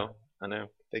saying. I know.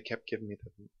 They kept giving me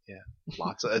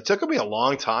lots of. It took me a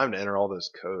long time to enter all those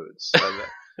codes. So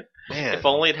man, If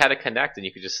only it had a Connect and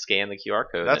you could just scan the QR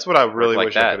code. that's what I really like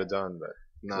wish I that. could have done, but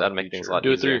not That'd in make the things a future. lot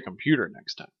Do it through easier. your computer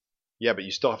next time. Yeah, but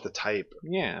you still have to type.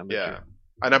 Yeah. But Yeah,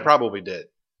 and I probably did.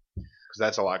 because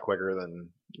that's a lot quicker than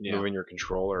Yeah. moving your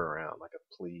controller around like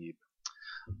a plebe.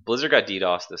 Blizzard got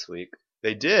DDoS this week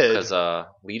They did. because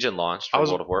Legion launched for I was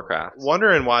World of Warcraft.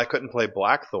 Wondering why I couldn't play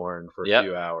Blackthorn for a Yep,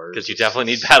 few hours. Because you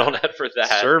definitely need BattleNet for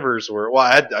that. Servers were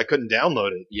I couldn't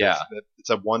download it. Yeah. It's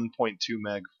a 1.2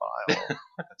 meg file.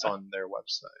 That's on their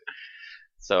website.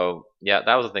 So yeah,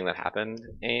 that was the thing that happened,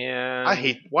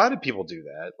 and Why do people do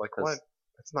that? Like 'Cause what?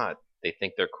 That's not. they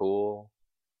think they're cool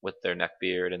with their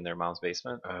neckbeard in their mom's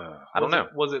basement. Uh, I don't know.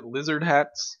 Was it lizard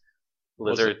hats?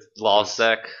 Lizard,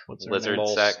 LawSec, What's their Lizard name?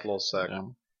 Sec, Lulsec. Yeah.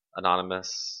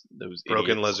 Anonymous. Those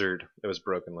Broken idiots. Lizard. It was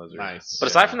Broken Lizard. Nice. But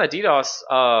aside from that DDoS,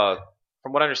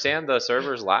 from what I understand, the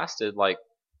servers lasted like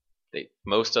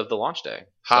most of the launch day.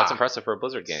 So Ha. that's impressive for a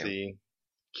Blizzard game. See,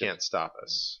 can't stop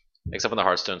us. Except when the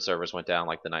Hearthstone servers went down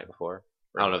like the night before.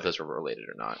 I don't know if Really? those were related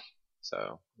or not.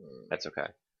 So that's okay.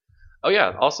 Oh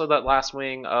yeah, also that last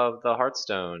wing of the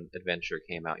Hearthstone adventure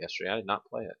came out yesterday. I did not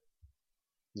play it.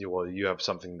 You have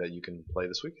something that you can play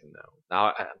this weekend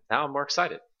now. Now I'm more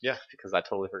excited. Yeah. Because I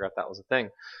totally forgot that was a thing.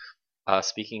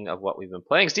 Speaking of what we've been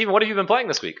playing, Steven, what have you been playing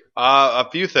this week? A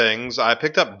few things. I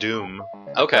picked up Doom.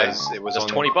 Okay, because it was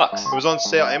just on $20. It was on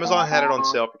sale. Amazon had it on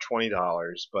sale for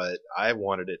 $20, but I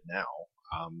wanted it now.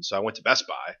 So I went to Best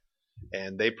Buy,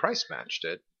 and they price matched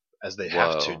it, as they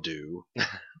have to Whoa. do,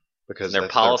 because Their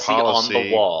that's policy, their on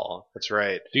the wall. That's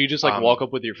right. Do you just like walk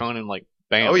up with your phone and like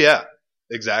bam? Oh yeah,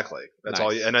 exactly. That's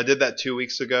all. Nice. And I did that 2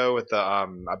 weeks ago with the. I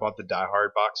bought the Die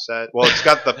Hard box set. Well, it's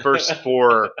got the first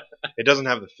four. It doesn't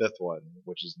have the fifth one,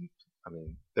 which is. I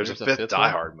mean, there's a fifth Die one?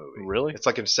 Hard movie. Really? It's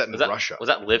like it's set in Russia. Was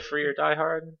that Live Free or Die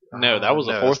Hard? No, that was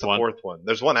the No, fourth that's the one. fourth one.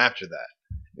 There's one after that.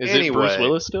 Is it Bruce Anyway.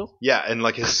 Willis still? Yeah, and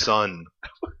like his son,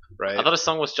 right? I thought his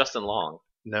song was Justin Long.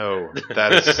 No,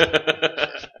 that is.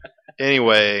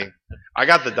 Anyway, I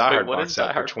got the Die Wait, Hard what box is Die set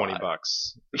for Hard 20 5?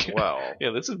 bucks as well.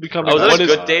 Yeah, this is becoming. Oh, was that What a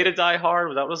is- Good Day to Die Hard?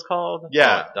 Was that what it's called?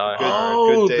 Yeah. Oh, Die Good- Hard.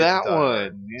 Oh, Day to that Die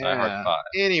Hard. one. Die Hard Yeah. 5.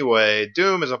 Anyway,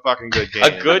 Doom is a fucking good game.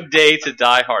 A Good Day to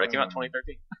Die Hard. It came out in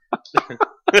 2013.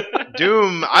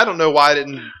 Doom. I don't know why I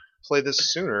didn't play this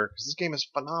sooner because this game is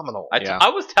phenomenal. Yeah. I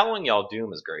was telling y'all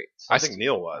Doom is great. I think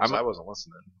Neil was. I'm- I wasn't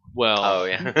listening. Well, Oh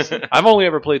yeah. I've only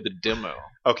ever played the demo.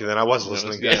 Okay, then I was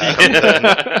listening. good.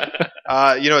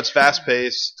 It's fast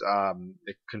paced.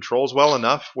 It controls well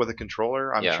enough with a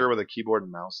controller. I'm Yeah. sure with a keyboard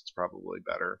and mouse, it's probably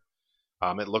better.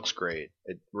 It looks great.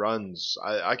 It runs.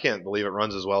 I can't believe it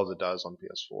runs as well as it does on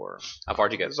PS4. How far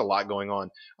did you get? There's a lot going on.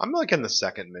 I'm like in the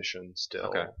second mission still.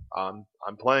 Okay. I'm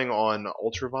playing on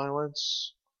Ultraviolence.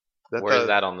 Where is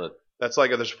that on the? That's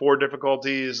like there's 4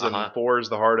 difficulties, and Uh-huh. 4 is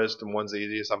the hardest, and 1's the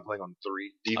easiest. I'm playing on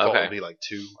 3. Default Okay. would be like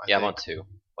 2. Yeah, I'm think. on 2.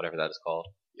 Whatever that is called.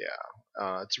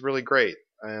 It's really great,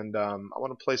 and I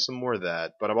want to play some more of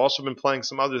that. But I've also been playing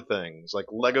some other things like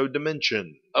Lego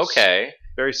Dimensions. Okay.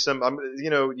 Very simple.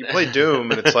 You play Doom,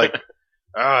 and it's like,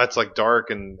 it's like dark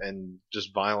and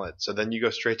just violent. So then you go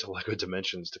straight to Lego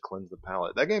Dimensions to cleanse the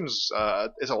palate. That game's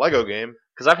it's a Lego game.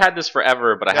 Because I've had this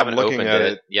forever, but I Yeah, haven't I'm looking opened at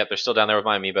it. it. Yep, they're still down there with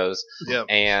my amiibos. Yeah.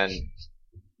 And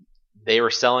they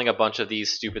were selling a bunch of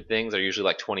these stupid things. They're usually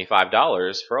like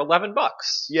 $25 for $11.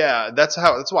 Yeah, that's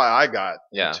why I got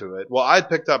Yeah. into it. Well, I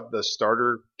picked up the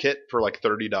starter kit for like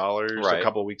 $30 Right. a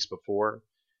couple of weeks before,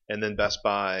 and then Best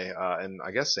Buy and I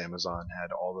guess Amazon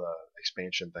had all the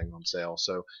expansion thing on sale.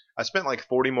 So I spent like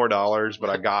 $40 more, but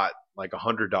I got like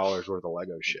 $100 worth of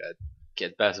Lego shit.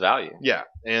 Get best value. Yeah,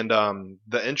 and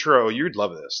the intro, you'd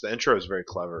love this. The intro is very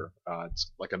clever.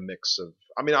 It's like a mix of,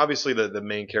 obviously the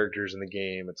main characters in the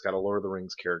game. It's got a Lord of the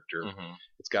Rings character. Mm-hmm.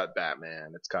 It's got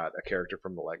Batman. It's got a character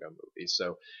from the Lego movie.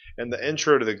 So, and the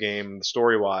intro to the game,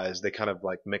 story-wise, they kind of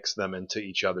like mix them into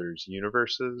each other's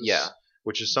universes. Yeah.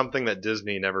 Which is something that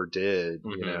Disney never did,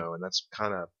 Mhm. and that's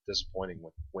kind of disappointing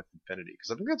with Infinity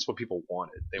because I think that's what people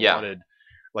wanted. They Yeah. wanted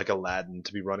like Aladdin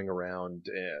to be running around,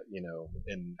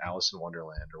 in Alice in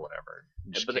Wonderland or whatever.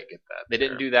 You just But can't get that. They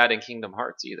didn't there. do that in Kingdom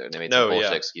Hearts either. They made No, some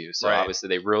bullshit yeah. excuse. So Right. obviously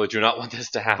they really do not want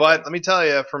this to happen. But let me tell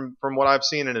you, from what I've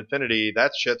seen in Infinity,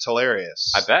 that shit's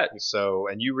hilarious. I bet. So,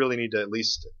 and you really need to at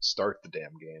least start the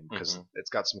damn game because Mhm. it's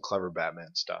got some clever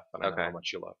Batman stuff. I don't know Okay. how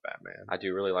much you love Batman. I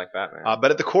do really like Batman.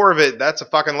 But at the core of it, that's a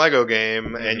fucking Lego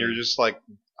game, and Mhm. you're just like,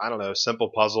 I don't know, simple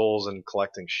puzzles and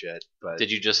collecting shit. But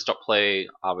Did you just play,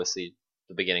 obviously,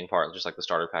 the beginning part, just like the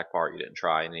starter pack part? You didn't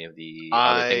try any of the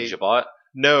other things you bought?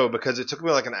 No, because it took me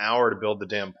like an hour to build the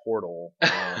damn portal.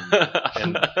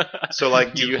 And so,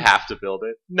 like, do you have to build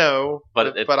it? No,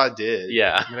 But but I did.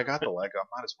 Yeah. I got the Lego. I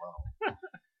might as well.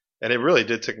 And it really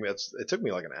did take me. It took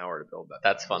me like an hour to build that.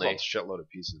 That's There's funny. a shitload of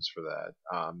pieces for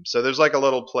that. So there's like a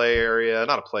little play area,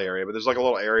 not a play area, but there's like a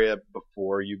little area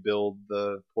before you build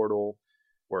the portal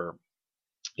where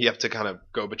you have to kind of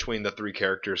go between the 3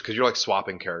 characters because you're like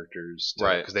swapping characters,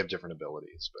 Right. Because they have different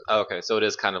abilities. But Okay, so it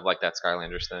is kind of like that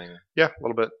Skylanders thing. yeah, a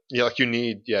little bit. Yeah, like you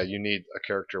need a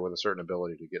character with a certain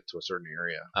ability to get to a certain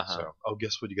area. Uh-huh. So,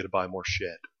 guess what? You got to buy more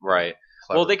shit. Right.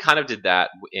 Clever. Well, they kind of did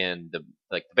that in the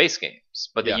base games,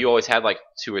 but then Yeah. you always had like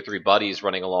 2 or 3 buddies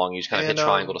running along. You just kind of And, hit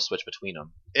triangle to switch between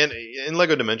them. And in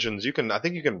Lego Dimensions, I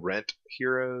think you can rent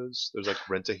heroes. There's like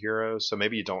rent a hero, so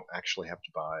maybe you don't actually have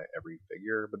to buy every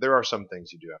figure, but there are some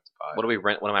things you do have to buy. What do we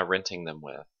rent? What am I renting them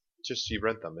with? Just you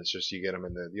rent them. It's just you get them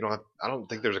in the. You don't have. I don't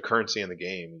think there's a currency in the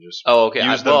game. You just Oh, okay.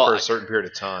 use them for a certain period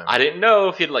of time. I didn't know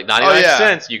if you'd like 99 yeah.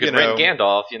 cents. You could You rent know,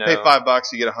 Gandalf. Pay $5,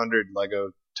 you get 100 Lego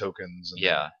tokens. And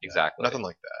Yeah, exactly. Nothing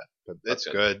like that, but That's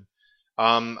it's good.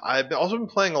 I've also been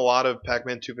playing a lot of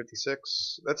Pac-Man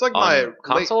 256. That's like On my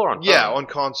console or on Yeah, phone? on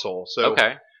console. So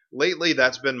Okay. lately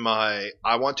that's been my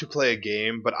I want to play a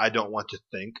game, but I don't want to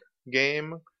think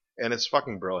game, and it's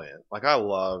fucking brilliant. Like I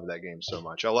love that game so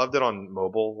much. I loved it on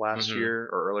mobile last Mhm. year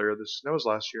or earlier this. No, it was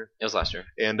last year. It was last year.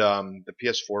 And the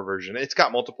PS4 version, it's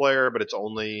got multiplayer, but it's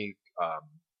only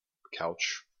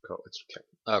couch. It's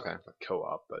Okay.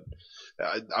 co-op, but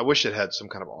I wish it had some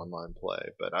kind of online play.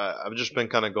 But I've just been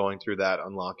kind of going through that,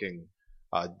 unlocking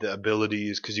the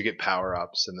abilities because you get power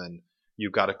ups, and then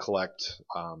you've got to collect.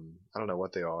 I don't know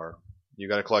what they are. You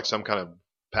got to collect some kind of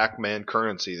Pac-Man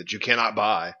currency that you cannot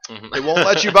buy. Mhm. It won't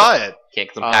let you buy it. Can't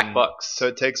get some pack Um, bucks. So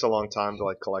it takes a long time to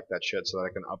like collect that shit so that I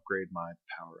can upgrade my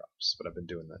power ups. But I've been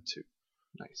doing that too.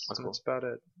 Nice. And that's about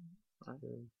it.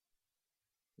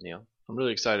 Yeah. I'm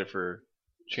really excited for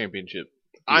Championship.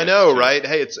 I know, right?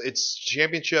 Hey, it's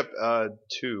Championship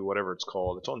 2, whatever it's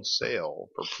called. It's on sale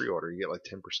for pre-order. You get like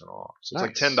 10% off. So it's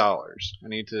like Nice. $10. I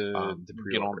need to To get on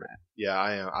pre-order. that. Yeah,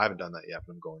 I haven't done that yet,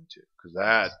 but I'm going to because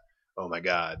that. Oh my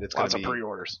God, it's gonna Lots of be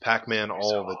pre-orders. Pac-Man all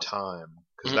So the time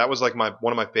because Mhm. that was like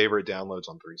one of my favorite downloads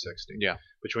on 360. Yeah.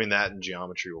 Between that and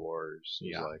Geometry Wars, it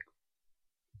was Yeah. like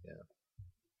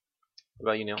What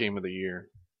about you, Neil? Game of the year.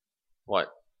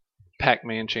 What?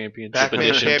 Pac-Man Championship Pac-Man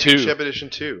Edition Championship 2. Edition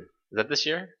 2. Is that this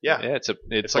year? Yeah, Yeah, it's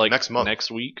like like next month. next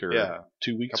week or Yeah.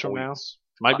 2 weeks couple from now. weeks.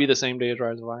 Might be the same day as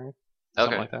Rise of Iron.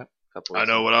 Something Okay. like that. Couple I weeks.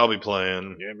 know what I'll be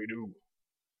playing. Yeah, me too.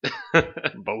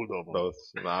 Both of them. Both.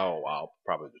 No, I'll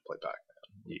probably just play Pac-Man.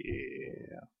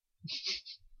 Yeah.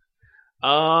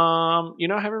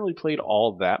 I haven't really played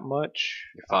all that much.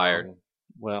 You're fired.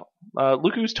 Well,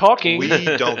 look who's talking. We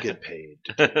don't get paid.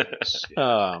 To do this.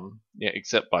 Yeah,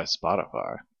 except by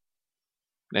Spotify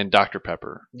and Dr.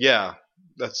 Pepper. Yeah,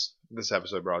 that's this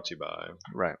episode brought to you by.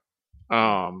 Right.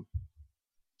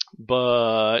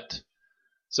 But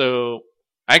so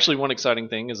actually, one exciting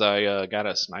thing is I got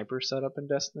a sniper set up in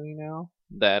Destiny now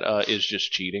that is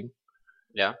just cheating.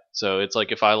 Yeah. So it's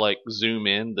like if I like zoom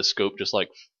in, the scope just like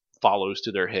follows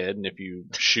to their head, and if you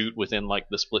shoot within like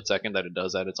the split second that it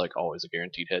does that, it's like always a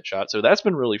guaranteed headshot. So that's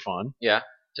been really fun. Yeah.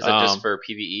 Is that just Um, for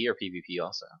PvE or PvP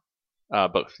also?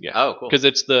 Both, yeah. Oh, cool. Because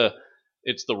it's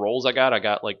the roles I got. I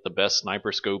got like the best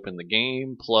sniper scope in the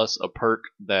game, plus a perk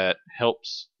that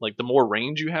helps. Like the more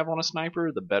range you have on a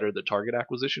sniper, the better the target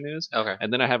acquisition is. Okay.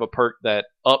 And then I have a perk that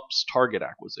ups target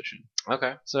acquisition.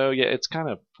 Okay. So yeah, it's kind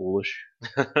of foolish,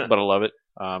 but I love it.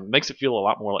 Makes it feel a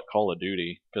lot more like Call of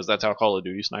Duty because that's how Call of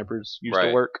Duty snipers used Right.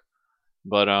 to work.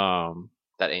 But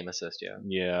That aim assist, yeah.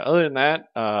 yeah. Other than that,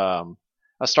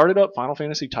 I started up Final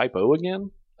Fantasy Type O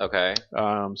again. Okay.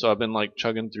 So I've been like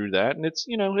chugging through that, and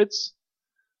it's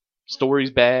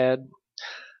story's bad,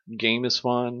 game is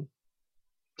fun.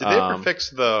 Did they ever fix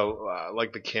the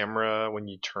like the camera when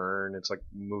you turn? It's like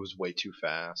moves way too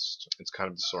fast. It's kind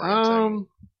of disorienting.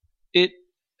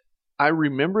 I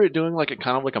remember it doing like a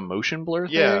kind of like a motion blur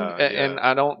thing, Yeah, and yeah.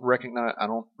 I don't So they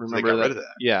remember got that. rid of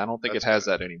that. Yeah, I don't think That's it has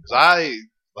good. that anymore. 'Cause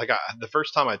the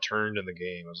first time I turned in the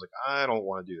game, I was like, I don't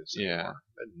want to do this Yeah. anymore.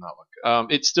 That did not look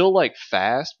good. It's still like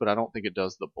fast, but I don't think it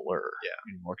does the blur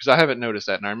anymore because I haven't noticed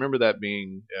that, and I remember that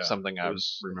being Yeah, something it I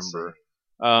was remember.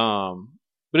 insane.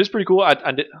 But it's pretty cool.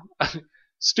 I did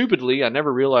stupidly I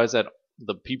never realized that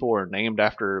the people were named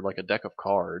after like a deck of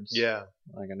cards. Yeah.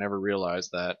 Like I never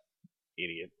realized that.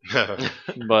 Idiot. Yeah.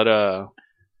 But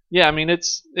yeah, I mean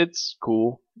it's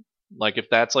cool. Like if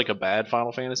that's like a bad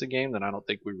Final Fantasy game, then I don't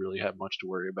think we really have much to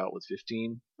worry about with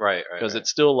 15 Right, right. because right. it's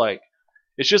still like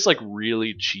it's just like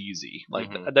really cheesy. Like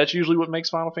Mhm. that's usually what makes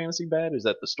Final Fantasy bad is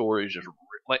that the story is just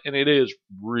like, and it is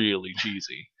really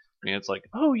cheesy. I mean, it's like,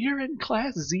 oh, you're in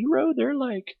class 0. They're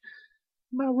like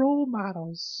my role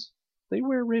models. They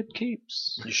wear red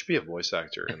capes. You should be a voice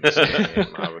actor in this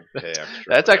game. I would pay extra.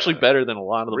 That's for actually that. better than a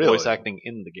lot of the Really? voice acting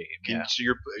in the game. Yeah. So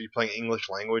you're playing English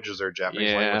language? Is there a Japanese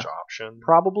Yeah. language option?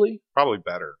 Probably. Probably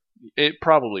better. It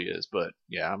probably is, but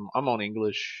yeah, I'm on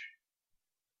English.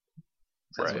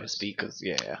 so to Right. speak. Because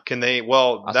yeah, Can they?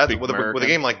 Well, I that's speak with a American.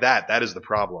 game like that. That is the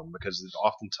problem because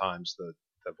oftentimes the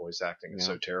voice acting is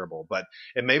Yeah. so terrible. But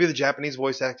and maybe the Japanese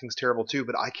voice acting is terrible too.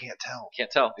 But I can't tell. Can't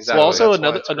tell exactly. Well, also That's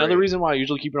why it's another great. reason why I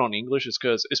usually keep it on English is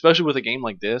because, especially with a game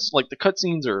like this, like the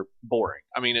cutscenes are boring.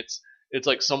 I mean, it's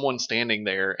like someone standing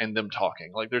there and them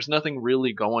talking. Like there's nothing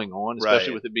really going on, especially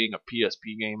Right. with it being a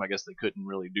PSP game. I guess they couldn't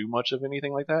really do much of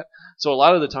anything like that. So a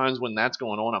lot of the times when that's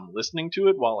going on, I'm listening to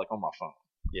it while like on my phone.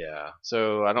 Yeah.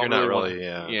 So I don't You're not really, really.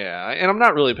 wanna, Yeah. and I'm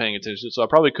not really paying attention. So I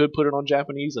probably could put it on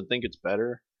Japanese and think it's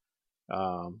better.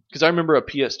 Because I remember a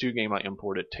PS2 game I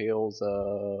imported, Tales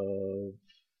of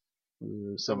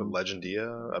Some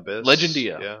Legendia Abyss.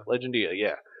 Legendia. Yeah. Legendia,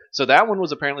 yeah. So that one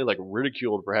was apparently like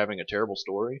ridiculed for having a terrible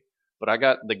story, but I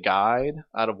got the guide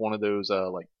out of one of those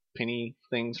like penny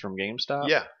things from GameStop.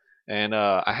 Yeah. And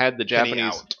I had the Penny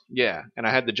Japanese out. Yeah, and I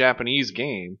had the Japanese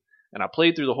game and I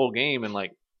played through the whole game and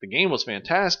like the game was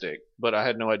fantastic, but I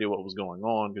had no idea what was going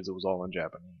on because it was all in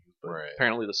Japanese. But Right.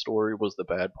 apparently the story was the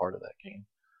bad part of that game.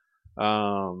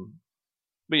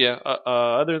 But yeah,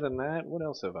 other than that, what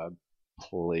else have I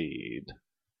played?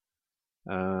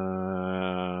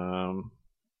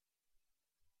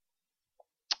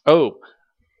 Oh,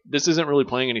 this isn't really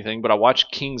playing anything, but I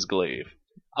watched Kingsglaive,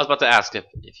 I was about to ask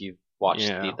if you watched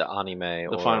Yeah. the anime the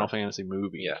or Final Fantasy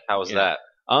movie. Yeah, how was Yeah.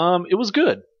 that? It was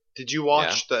good. Did you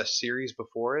watch the series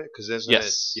before it? Because isn't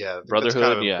Yes. it? Yeah. I think Brotherhood, That's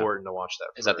kind of yeah. important to watch that.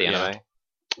 Is that the first.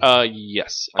 anime?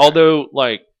 Yes. Okay. Although,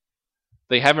 like,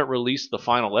 they haven't released the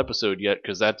final episode yet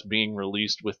because that's being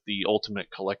released with the Ultimate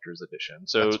Collector's Edition.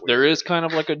 So That's weird. there is kind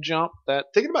of like a jump that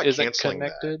Thinking about isn't canceling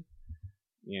connected.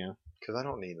 Yeah. because I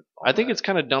don't need it. I think it's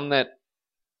kind of dumb that,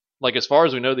 like, as far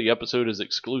as we know, the episode is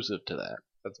exclusive to that.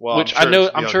 That's, well, Which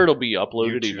I'm sure it'll be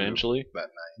uploaded YouTube eventually. that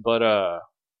night.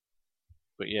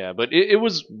 But yeah, but it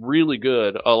was really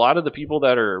good. A lot of the people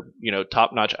that are,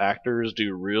 top-notch actors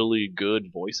do really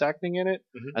good voice acting in it,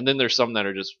 Mhm. and then there's some that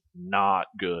are just not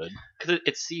good. Because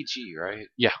it's CG, right?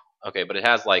 Yeah. Okay, but it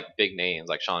has like big names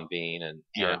like Sean Bean and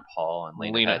Yeah. Aaron Paul and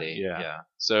Lena Lena, Headey. yeah.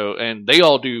 So, and they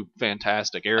all do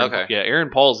fantastic. Okay. Aaron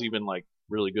Paul's even like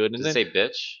really good. And Does then it say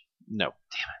bitch? no,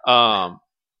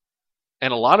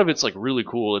 and a lot of it's like really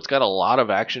cool. It's got a lot of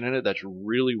action in it that's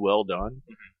really well done.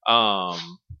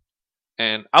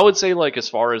 And I would say like as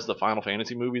far as the Final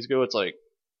Fantasy movies go, it's like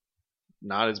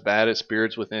not as bad as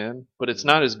Spirits Within, but it's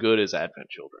not as good as Advent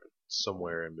Children.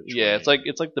 somewhere in between. Yeah, it's like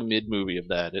the mid movie of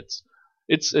that.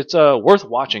 It's worth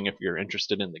watching if you're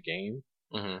interested in the game.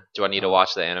 Mm-hmm. Do I need to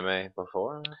watch the anime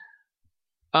before?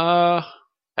 Uh,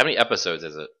 How many episodes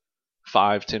is it?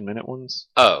 5-10 minute ones.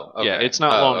 Oh, okay. Yeah, it's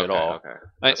not long at okay, all.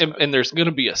 Okay. And there's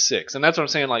gonna be a 6, and that's what I'm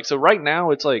saying. Like, so right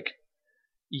now it's like,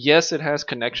 yes, it has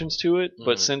connections to it,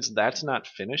 but Mhm. since that's not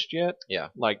finished yet, Yeah.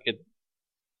 like it,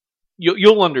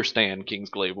 you'll understand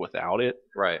Kingsglaive without it.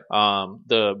 Right.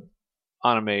 The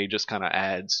anime just kind of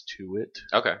adds to it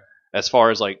Okay. as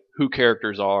far as like who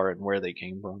characters are and where they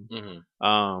came from.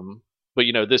 Mm-hmm.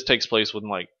 But this takes place when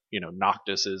like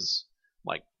Noctis is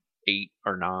like 8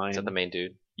 or 9, Is that the main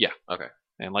dude? Yeah. Okay.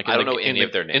 and like I don't know in any the,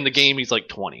 of their in the names. game he's like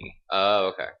 20. Oh,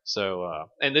 okay. So,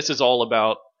 and this is all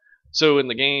about. So in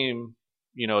the game,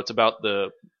 it's about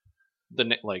the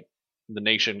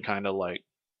nation kind of like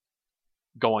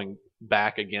going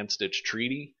back against its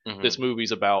treaty. Mhm. This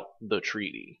movie's about the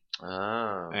treaty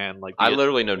Oh. and like I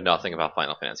literally know nothing about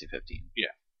Final Fantasy 15.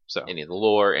 so Any of the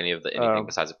lore, anything Um,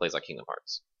 besides it plays like Kingdom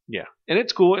Hearts. yeah, and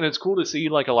it's cool to see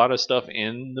like a lot of stuff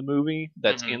in the movie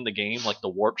that's Mhm. in the game, like the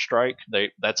warp strike.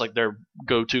 That's like their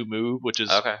go-to move, which is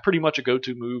Okay. pretty much a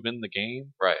go-to move in the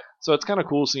game. Right. So it's kind of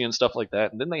cool seeing stuff like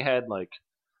that. And then they had like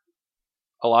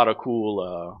a lot of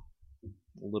cool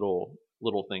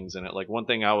little things in it. Like one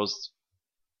thing I was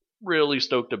really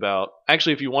stoked about.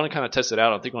 Actually, if you want to kind of test it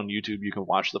out, I think on YouTube you can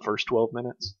watch the first 12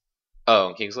 minutes. Oh,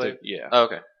 and Kingslave? Yeah. Oh,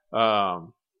 okay.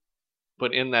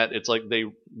 But in that, it's like they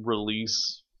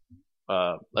release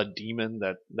a demon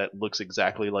that looks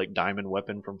exactly like Diamond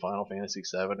Weapon from Final Fantasy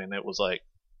VII, and it was like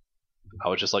I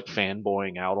was just like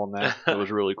fanboying out on that. It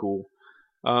was really cool.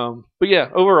 But yeah,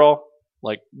 overall,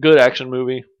 like good action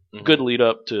movie, Mhm. good lead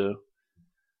up to.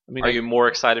 I mean, Are you more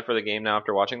excited for the game now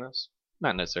after watching this?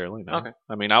 not necessarily. No. Okay.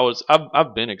 I mean,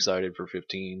 I've been excited for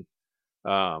 15.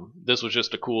 This was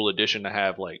just a cool addition to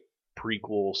have like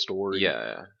prequel story.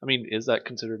 Yeah. I mean, is that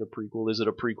considered a prequel? Is it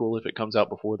a prequel if it comes out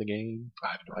before the game? I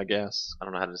have no I guess. I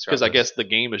don't know how to describe Because I this. guess the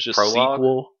game is just Prologue?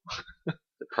 sequel.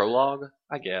 The prologue?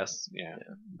 I guess, yeah.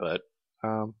 But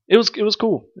it was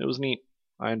cool. It was neat.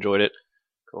 I enjoyed it.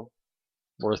 Cool.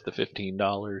 Worth the $15.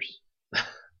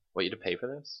 What, you had to pay for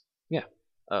this? Yeah.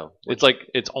 Oh.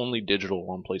 It's only digital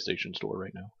on PlayStation Store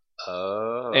right now,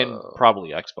 Oh. and probably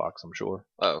Xbox. I'm sure.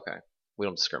 Oh, okay. We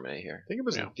don't discriminate here. I think it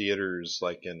was Yeah. in theaters,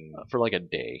 like in for like a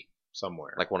day.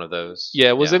 somewhere. Like one of those. Yeah,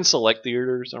 it was in select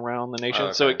theaters around the nation.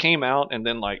 Oh, So okay. it came out, and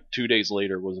then like 2 days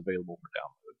later was available for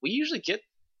download. We usually get,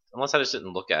 unless I just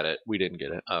didn't look at it. We didn't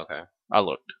get it. Oh, okay. I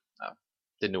looked.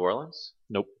 Did New Orleans?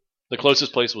 Nope. The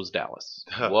closest place was Dallas.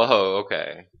 Whoa.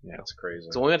 Okay. That's crazy.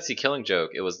 So when we went to see Killing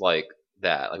Joke, it was like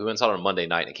that. Like we went and saw it on Monday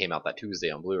night, and it came out that Tuesday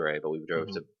on Blu-ray. But we drove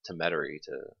to Metairie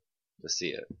to see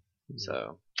it.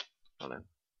 So I don't know.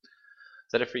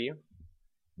 Is that it for you?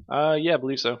 Yeah, I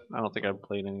believe so. I don't think I've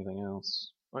played anything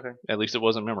else. Okay. At least it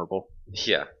wasn't memorable.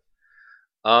 Yeah.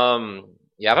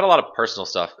 Yeah, I've had a lot of personal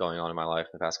stuff going on in my life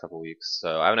in the past couple of weeks,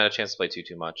 so I haven't had a chance to play too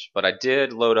much. But I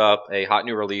did load up a hot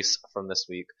new release from this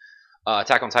week.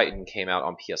 Attack on Titan came out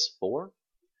on PS4,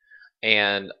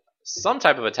 and some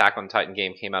type of Attack on Titan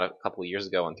game came out a couple of years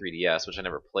ago on 3DS, which I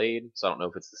never played, so I don't know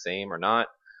if it's the same or not.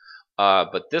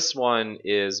 But this one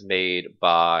is made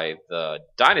by the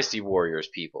Dynasty Warriors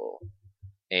people,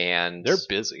 and They're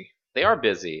busy. they are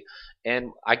busy.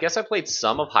 And I guess I played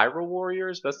some of Hyrule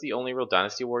Warriors, but that's the only real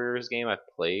Dynasty Warriors game I've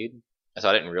played. So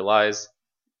I didn't realize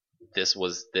this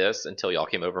was this until y'all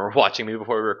came over and were watching me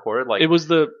before we recorded. Like It was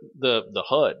the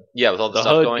HUD. yeah, with all the, The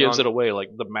stuff HUD going gives on. it away, like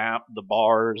the map, the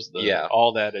bars, Yeah.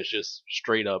 all that is just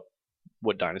straight up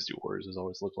what Dynasty Warriors has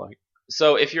always looked like.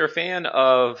 So if you're a fan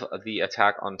of the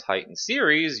Attack on Titan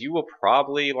series, you will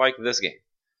probably like this game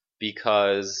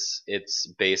because it's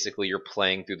basically you're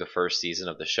playing through the first season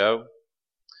of the show.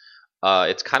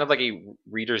 It's kind of like a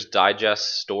Reader's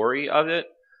Digest story of it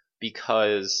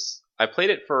because I played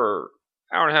it for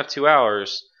an hour and a half, 2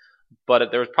 hours,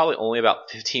 but there was probably only about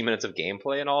 15 minutes of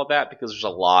gameplay and all of that because there's a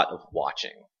lot of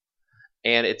watching.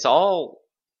 And it's all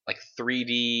like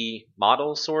 3D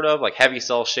models, sort of, like heavy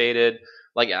cell shaded.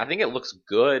 Like, I think it looks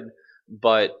good,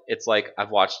 but it's like I've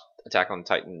watched Attack on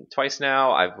Titan twice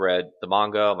now. I've read the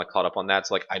manga. I'm like caught up on that.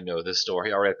 So like I know this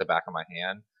story already at the back of my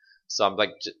hand. So I'm like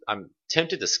I'm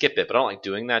tempted to skip it, but I don't like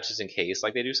doing that just in case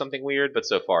like they do something weird. But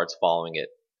so far it's following it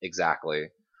exactly.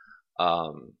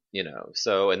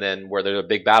 So and then where there are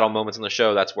big battle moments in the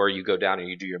show, that's where you go down and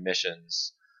you do your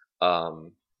missions.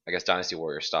 I guess Dynasty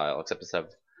Warrior style, except instead of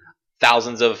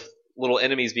thousands of little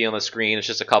enemies being on the screen, it's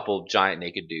just a couple giant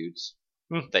naked dudes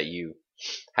that you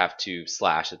have to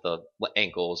slash at the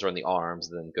ankles or in the arms,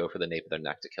 and then go for the nape of their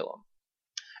neck to kill them,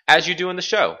 as you do in the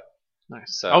show.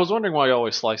 Nice. So I was wondering why you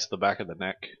always slice the back of the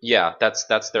neck. yeah, that's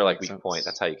their like Makes weak sense. point.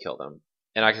 That's how you kill them,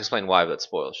 and I can explain why, but it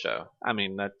spoils the show. I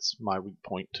mean, that's my weak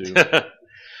point too.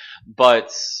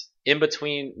 But in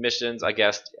between missions, I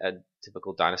guess, a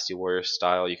typical Dynasty Warrior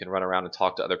style, you can run around and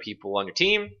talk to other people on your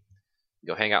team.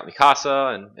 Go hang out with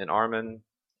Mikasa and Armin,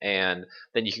 and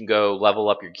then you can go level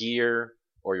up your gear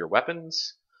or your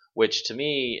weapons. Which to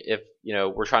me, if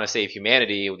we're trying to save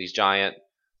humanity with these giant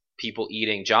people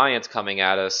eating giants coming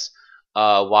at us,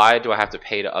 why do I have to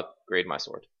pay to upgrade my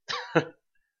sword?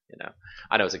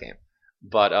 I know it's a game,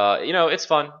 but it's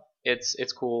fun.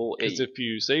 It's cool. Because if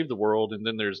you save the world and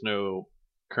then there's no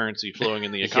currency flowing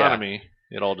in the Yeah. economy,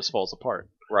 it all just falls apart.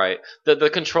 Right. The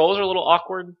controls are a little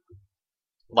awkward.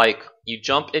 Like you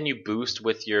jump and you boost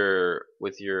with your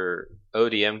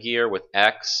ODM gear with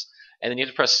X, and then you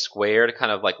have to press square to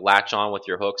kind of like latch on with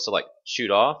your hooks to like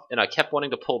shoot off. And I kept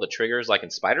wanting to pull the triggers like in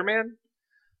Spider-Man,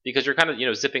 because you're kind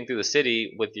of zipping through the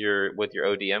city with your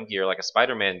ODM gear like a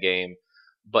Spider-Man game,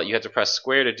 but you have to press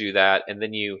square to do that, and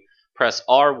then you press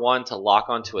R1 to lock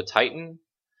onto a Titan,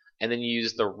 and then you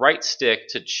use the right stick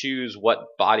to choose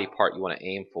what body part you want to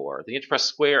aim for. Then you have to press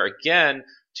square again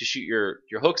to shoot your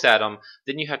hooks at them.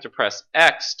 Then you have to press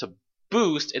X to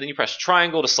boost, and then you press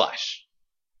triangle to slash.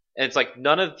 And it's like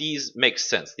none of these make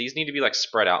sense. These need to be like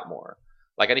spread out more.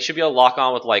 Like I should be able to lock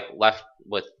on with like left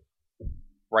with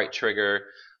right trigger,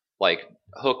 like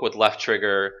hook with left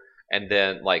trigger, and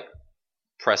then like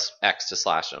press X to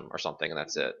slash them or something, and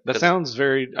that's it. That 'Cause- sounds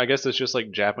very. I guess it's just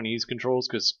like Japanese controls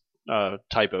because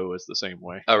Typo is the same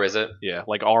way. Oh, is it? Yeah,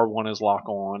 like R1 is lock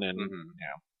on, and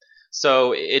Yeah.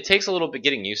 So it takes a little bit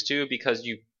getting used to, because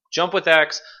you jump with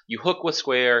X, you hook with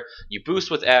square, you boost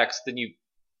with X, then you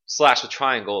slash with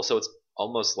triangle. So it's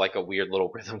almost like a weird little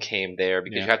rhythm game there,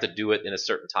 because Yeah. you have to do it in a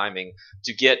certain timing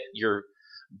to get your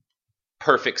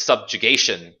perfect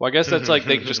subjugation. Well, I guess that's like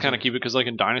they just kind of keep it because like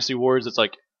in Dynasty Wars, it's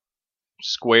like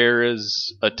square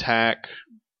is attack,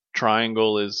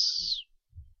 triangle is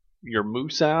your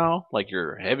Musou, like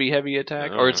your heavy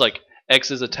attack, or it's like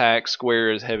X is attack,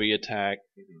 square is heavy attack,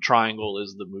 triangle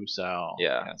is the Musou.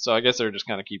 Yeah. So I guess they're just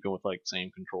kind of keeping with like the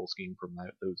same control scheme from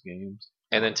those games.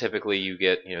 And then typically you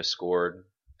get, scored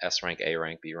S rank, A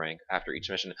rank, B rank after each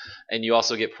mission. And you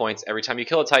also get points every time you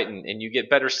kill a Titan, and you get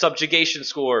better subjugation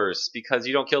scores because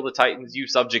you don't kill the Titans, you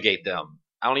subjugate them.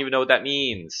 I don't even know what that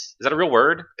means. Is that a real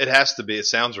word? It has to be. It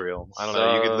sounds real. I don't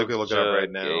know. You can look it up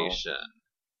right now. Subjugation.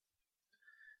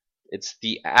 It's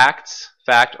the act,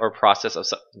 fact, or process of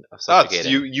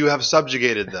subjugating. You have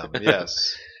subjugated them.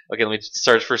 Yes. Okay, let me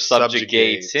search for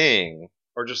subjugating.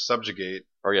 Or just subjugate.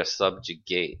 Or yeah,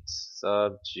 subjugate.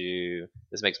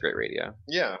 This makes great radio.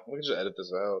 Yeah, we can just edit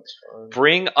this out. It's fine.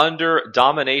 Bring under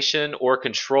domination or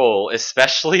control,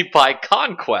 especially by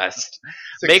conquest.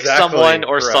 That's Make exactly someone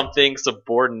or correct. something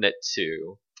subordinate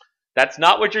to. That's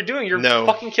not what you're doing. You're No.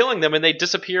 fucking killing them and they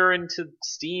disappear into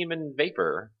steam and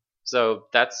vapor. So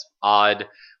that's odd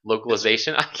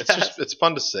localization, I guess. It's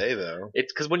fun to say though.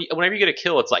 It's because whenever you get a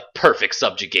kill, it's like perfect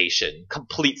subjugation,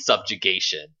 complete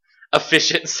subjugation,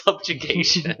 efficient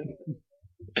subjugation.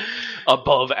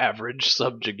 Above average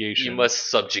subjugation. You must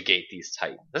subjugate these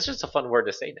titans. That's just a fun word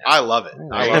to say now. I love it.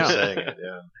 I Yeah. love saying it.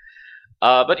 Yeah.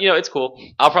 But it's cool.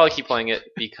 I'll probably keep playing it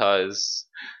because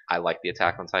I like the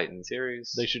Attack on Titan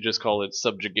series. They should just call it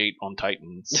Subjugate on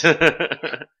Titans.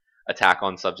 Attack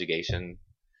on Subjugation.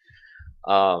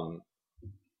 But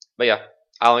yeah,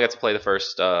 I only got to play the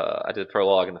first. I did the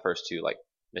prologue in the first two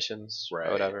missions Right.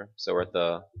 or whatever. So we're at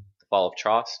the Fall of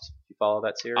Trost. You follow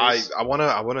that series? I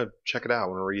wanna check it out. I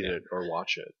wanna read it or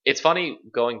watch it. It's funny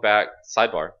going back.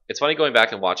 Sidebar. It's funny going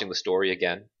back and watching the story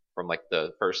again from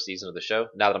the first season of the show.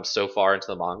 Now that I'm so far into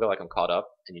the manga, I'm caught up,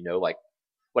 and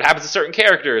what happens to certain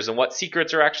characters and what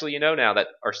secrets are actually now that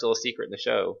are still a secret in the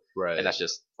show, Right. and that's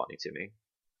just funny to me.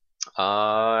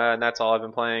 And that's all I've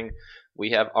been playing.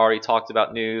 We have already talked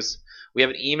about news. We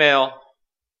have an email,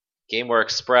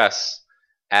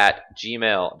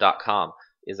 GamewareExpress@gmail.com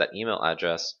is that email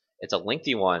address. It's a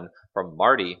lengthy one from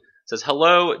Marty. It says,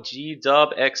 "Hello, G-Dub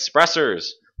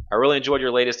Expressers. I really enjoyed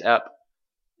your latest ep.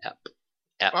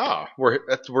 Ah, we're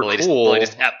The latest- cool. the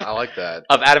latest ep. I like that.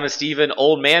 Of Adam and Steven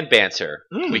old man banter.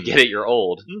 Mm. We get it, you're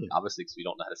old. Mm. Obviously, because we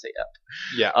don't know how to say ep.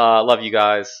 Yeah. Love you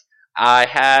guys. I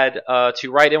had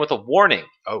to write in with a warning.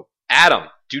 Oh. Adam,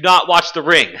 do not watch The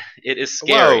Ring. It is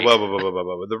scary.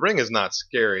 Whoa. The Ring is not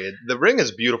scary. The Ring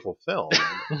is a beautiful film.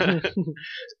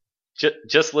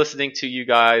 Just listening to you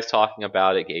guys talking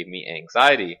about it gave me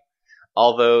anxiety.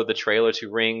 Although the trailer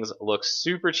to Rings looks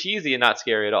super cheesy and not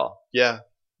scary at all. Yeah.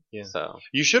 Yeah. So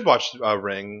You should watch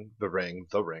Ring, not Ring.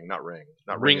 Not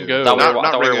Ringo. I thought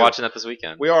Not we were Ringo. watching that this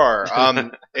weekend. We are,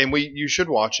 and you should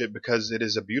watch it because it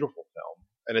is a beautiful film,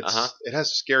 and it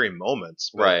has scary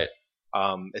moments, but, Right.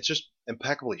 It's just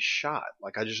impeccably shot.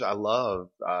 I love.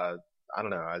 I don't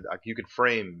know. You could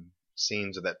frame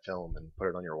scenes of that film and put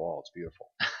it on your wall. It's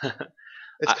beautiful.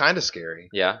 It's kind of scary.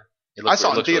 Yeah. It I looks- saw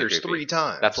it in looks really theaters creepy. 3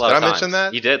 times. That's a lot Did of I mention times.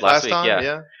 that? You did last week, time.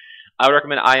 yeah. I would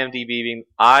recommend IMDb.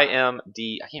 I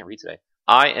can't read today.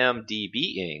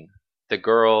 IMDbing the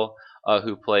girl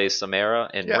who plays Samara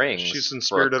in Yeah, Rings she's in for a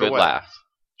Spirited good Away. laugh.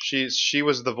 She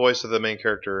was the voice of the main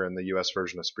character in the U.S.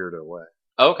 version of Spirited Away.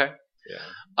 Oh, okay. Yeah.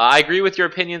 I agree with your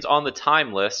opinions on the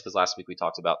time list because last week we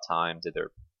talked about Time, did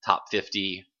their top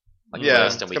 50 Yeah.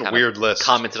 list, and we It's got a kind weird of list.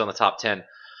 commented on the top 10.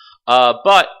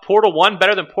 But Portal 1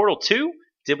 better than Portal 2?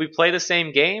 Did we play the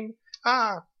same game?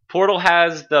 Portal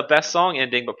has the best song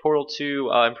ending, but Portal 2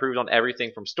 improved on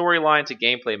everything from storyline to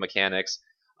gameplay mechanics.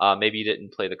 Maybe you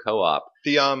didn't play the co-op.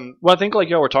 The Well, I think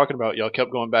y'all were talking about, y'all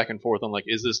kept going back and forth on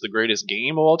is this the greatest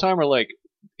game of all time or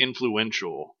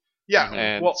influential? yeah.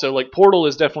 And Well, so Portal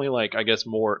is definitely I guess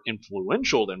more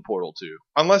influential than Portal 2.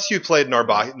 unless you played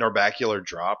Narbacular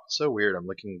Drop. It's so weird. I'm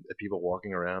looking at people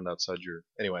walking around outside your.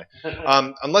 Anyway,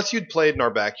 unless you'd played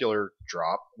Narbacular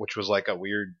Drop, which was a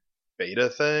weird beta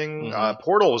thing. Mhm.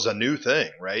 Portal was a new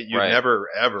thing, right? You'd Right. never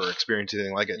ever experienced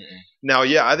anything like it. Now,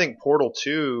 yeah, I think Portal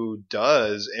 2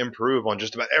 does improve on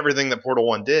just about everything that Portal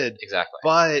 1 did, Exactly.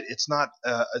 but it's not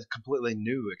a completely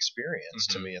new experience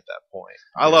to Mhm. me at that point.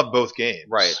 I love both games.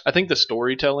 Right. I think the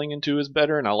storytelling in 2 is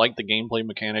better, and I like the gameplay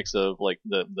mechanics of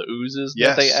the oozes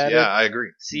Yes, that they added. yeah, I agree.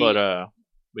 See,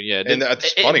 But yeah, it And didn't-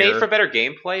 that's it funnier. made for better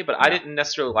gameplay, but I Yeah. didn't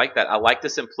necessarily like that. I like the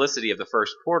simplicity of the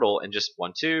first Portal and just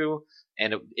 1-2,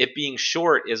 and it being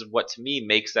short is what to me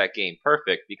makes that game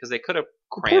perfect because they could have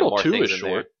crammed Portal more 2 things is in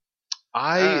short.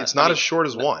 there. It's not I mean, as short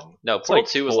as no. 1. No, It's Portal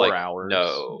 2 was 4 like hours.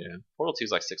 no. Yeah. Portal 2 is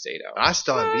 6 to 8 hours. I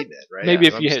still haven't beaten it, right? Maybe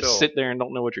Yeah, if you I'm still- sit there and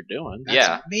don't know what you're doing. That's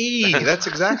Yeah. me. That's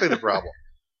exactly the problem.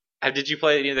 Did you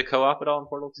play any of the co-op at all in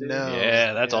Portal 2? No.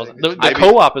 Yeah, that's Yeah, awesome. it's The maybe-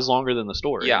 co-op is longer than the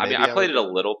story. Yeah, I mean, Maybe I played I it a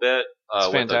little bit. It's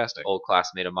With fantastic. an old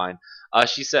classmate of mine.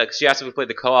 She asked if we played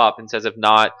the co-op and says if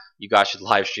not, you guys should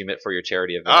live stream it for your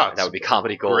charity event. Ah, That would be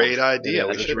comedy gold. Great idea. Yeah,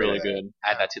 We that's should really do that. good.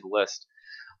 Add that to the list.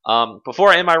 Before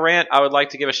I end my rant, I would like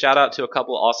to give a shout out to a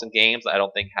couple of awesome games that I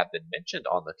don't think have been mentioned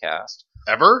on the cast.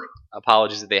 Ever?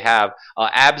 Apologies if they have.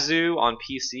 Abzu on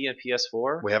PC and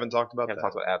PS4. We haven't talked about We haven't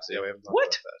that. talked about Abzu. Yeah, we haven't talked What?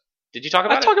 about Did you talk I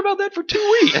about talk about that for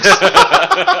 2 weeks. it?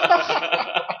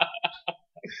 that.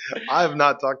 I have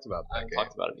not talked about I that haven't game.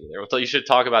 talked about it either. So you should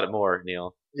talk about it more,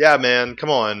 Neil. Yeah, man, come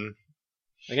on.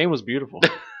 The game was beautiful.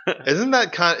 Isn't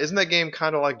that game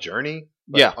kind of like Journey?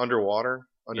 Like Yeah. Underwater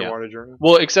Journey.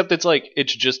 Well, except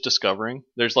it's just discovering.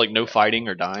 There's like no fighting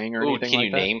or dying or Ooh, anything can like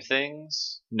you that. name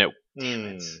things? No.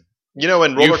 Hmm. You know,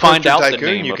 in You Roller find Coaster out the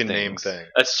Tycoon, name you of can name things. things.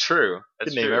 That's true. You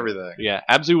That's can name true. everything. Yeah,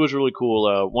 Abzu was really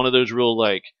cool. One of those real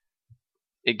like,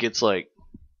 it gets like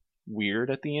weird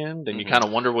at the end, and you Mhm. kind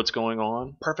of wonder what's going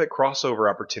on. Perfect crossover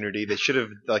opportunity. They should have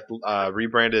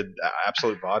rebranded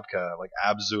Absolute Vodka like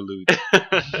Absolute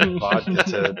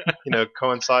Vodka to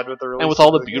coincide with the release. And with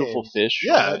all of the beautiful game. fish.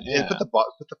 Yeah, on it, and put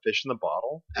the fish in the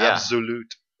bottle. Yeah.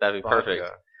 Absolute That'd be perfect.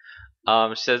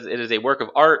 Vodka. She says it is a work of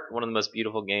art, one of the most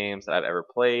beautiful games that I've ever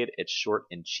played. It's short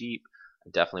and cheap,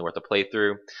 definitely worth a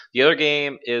playthrough. The other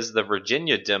game is the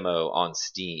Virginia demo on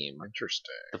Steam.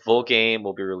 Interesting. The full game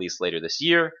will be released later this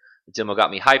year. The demo got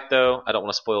me hyped though. I don't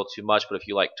want to spoil too much, but if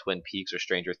you like Twin Peaks or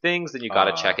Stranger Things, then you got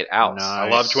to check it out. nice. I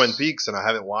love Twin Peaks, and I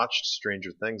haven't watched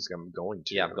Stranger Things. I'm going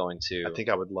to. Yeah, I'm going to. I think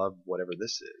I would love whatever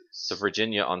this is. So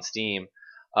Virginia on Steam.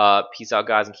 Peace out,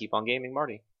 guys, and keep on gaming,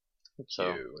 Marty.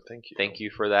 So Thank you. thank you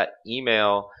for that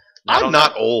email. I'm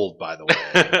not old, by the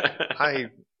way.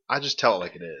 I just tell it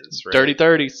like it is. Right? Dirty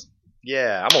 30s.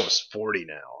 Yeah, I'm almost 40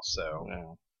 now, so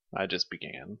No, I just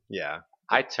began. yeah.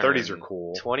 I turned 30s are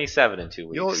cool. 27 in 2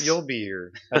 weeks. You'll be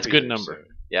here. That's a You'll be good here number.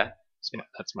 soon.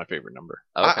 That's my favorite number.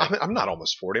 Okay. I'm not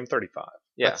almost 40. I'm 35.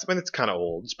 Yeah. It's kind of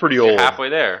old. It's pretty You're old. halfway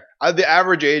there. The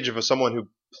average age of someone who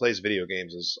plays video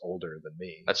games is older than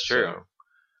me. That's true. so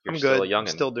You're I'm still good. a youngin'. I'm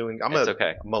still doing. I'm It's a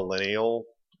okay. millennial,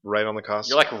 right on the cusp.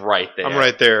 You're like right there. I'm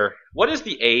right there. What is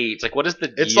the age? Like, what is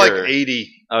the It's year? like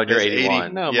 80. Oh, you're it's 80.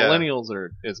 81. No, Yeah. millennials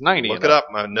is 90. Look and it up.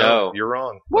 up. No. No, you're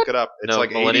wrong. What? Look it up. It's No,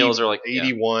 like millennials 80, are like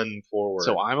 81 forward.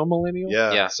 So I'm a millennial?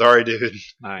 yeah. Yeah. Sorry, dude.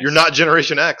 Nice. You're not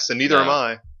Generation X, and neither No. am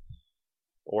I.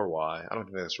 Or Y. I don't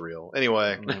think that's real.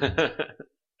 Anyway,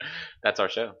 That's our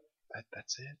show.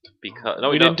 that's it. Because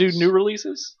we didn't do new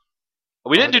releases?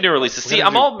 We didn't do new releases. See,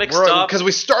 I'm all mixed up. Because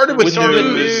we started with We started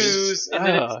with news. news, and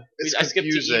then It's I skipped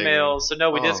to confusing. emails. So no,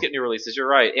 we did Oh. skip new releases. You're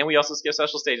right, and we also skipped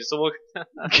special stages. So we'll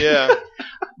Yeah.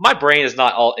 my brain is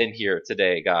not all in here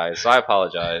today, guys, so I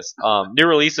apologize. New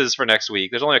releases for next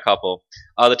week. There's only a couple.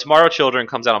 The Tomorrow Children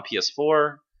comes out on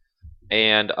PS4,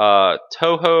 and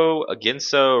Toho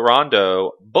Ginso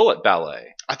Rondo Bullet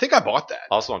Ballet I think I bought that.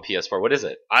 also on PS4. What is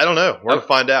it? I don't know. We're Oh. going to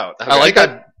find out. I like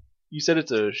think You said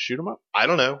it's a shoot 'em up? I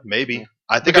don't know. Maybe. Yeah.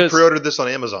 I think Because- I pre-ordered this on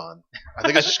Amazon. I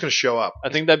think it's just going to show up. I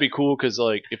think that'd be cool because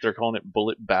like if they're calling it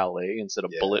Bullet Ballet instead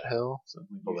of Yeah. Bullet Hell. So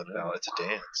Bullet Hell. It's a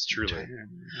dance, truly.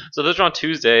 So those are on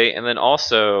Tuesday, and then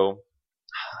also,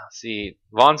 see,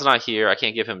 Vaughn's not here. I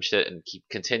can't give him shit and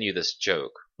continue this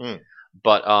joke. Hmm.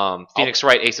 But Phoenix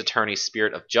Wright Ace Attorney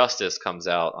Spirit of Justice comes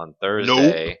out on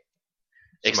Thursday,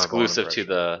 It's my exclusive Vaughn to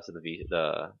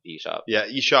the eShop. Yeah,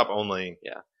 eShop only.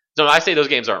 So I say those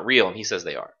games aren't real, and he says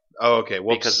they are Oh, okay.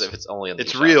 Whoops. because if it's only on the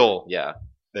It's eShop. real. Yeah.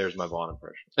 There's my Vaughn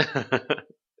impression.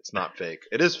 It's not fake.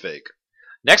 It is fake.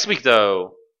 Next week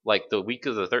though, like the week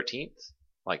of the 13th,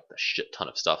 like the shit ton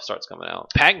of stuff starts coming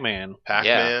out. Pac-Man.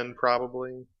 Pac-Man,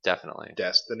 probably. Definitely.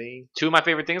 Destiny. Two of my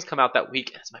favorite things come out that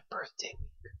week, and it's my birthday.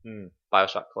 Hmm.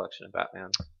 BioShock Collection and Batman.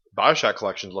 Bioshock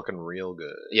Collection's looking real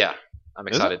good. Yeah, I'm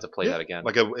Is excited to play Yeah. that again.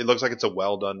 It looks like it's a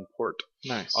well done port.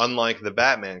 Nice. Unlike the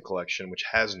Batman collection, which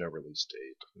has no release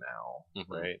date now, Mhm.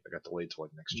 right? It got delayed to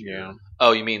like next year. Yeah.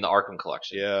 Oh, you mean the Arkham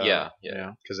Collection? Yeah. yeah,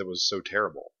 Yeah. Because it was so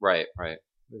terrible. Right.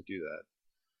 They do that.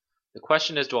 The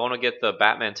question is, do I want to get the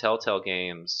Batman Telltale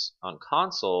games on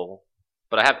console?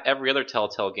 But I have every other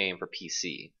Telltale game for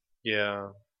PC.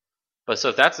 Yeah. But so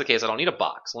if that's the case, I don't need a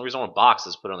box. The only reason I want a box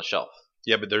is put it on the shelf.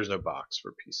 Yeah, but there's no box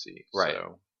for PC. Right.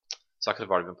 So. So I could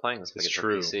have already been playing this if I It's get it for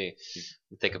true. PC.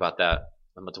 Think about that.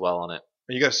 I'm gonna dwell on it.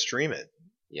 And you got to stream it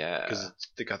Yeah. because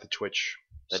they got the Twitch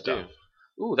They stuff.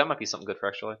 do. Ooh, that might be something good for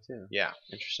Extra Life too. Yeah.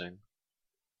 Interesting.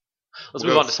 Let's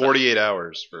We'll move go on to 48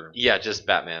 hours for. Yeah, just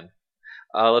Batman.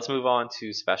 Let's move on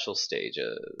to special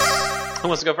stages. Who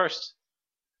wants to go first?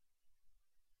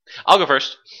 I'll go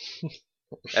first.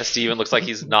 As Steven looks like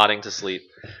he's nodding to sleep.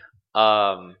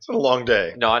 It's been a long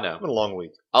day. No, I know. It's been a long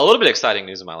week. A little bit exciting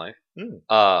news in my life. Hmm.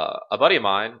 A buddy of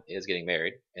mine is getting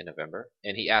married in November,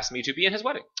 and he asked me to be in his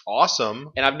wedding.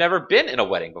 Awesome. And I've never been in a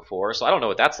wedding before, so I don't know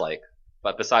what that's like.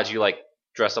 But besides you like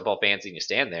dress up all fancy and you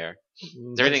stand there, is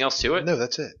there anything else to it? No,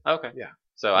 that's it. Okay. Yeah.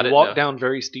 So I You didn't walk know. down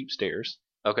very steep stairs.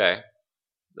 Okay.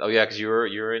 Oh yeah, because you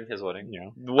were in his wedding. Yeah.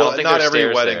 Well, think not there's every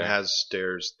stairs wedding there. has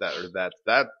stairs that are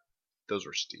that those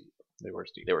were steep. They were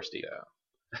steep. They were steep.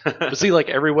 But see, like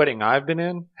every wedding I've been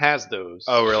in has those.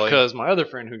 Oh, really? Because my other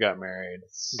friend who got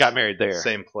married there.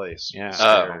 Same place. Yeah.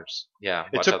 Stairs. Yeah.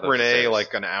 It watch took out those Renee stairs.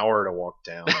 like an hour to walk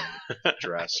down.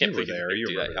 Dress. Can't You were believe you there. could You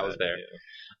do that. remember I was there.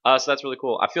 Yeah. So that's really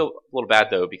cool. I feel a little bad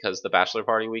though because the bachelor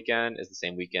party weekend is the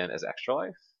same weekend as Extra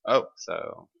Life. Oh.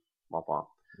 So, womp womp.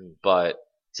 Hmm. But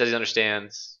says he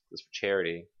understands. It's for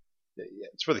charity. Yeah,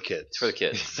 it's for the kids. It's for the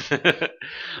kids.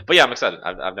 But yeah, I'm excited.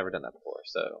 I've never done that before.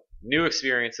 So new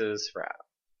experiences for Adam.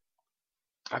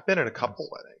 I've been in a couple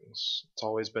weddings. It's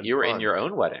always been. You were fun. in your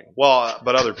own wedding. Well,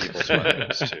 but other people's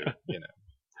weddings too. You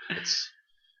know,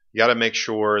 you got to make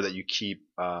sure that you keep.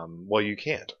 Well, you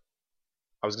can't.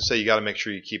 I was gonna say you got to make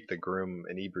sure you keep the groom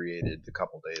inebriated the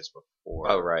couple days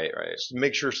before. Oh, right. Just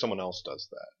make sure someone else does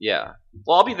that. Yeah.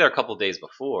 Well, I'll be there a couple days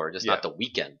before, just Yeah. not the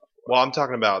weekend. Well, I'm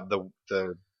talking about the.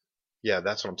 Yeah,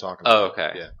 that's what I'm talking about. Oh,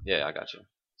 okay. Yeah. Yeah, I got you.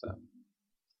 So,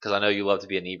 because I know you love to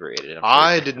be inebriated.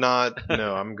 I did not.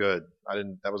 No, I'm good. I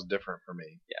didn't. That was different for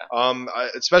me. Yeah.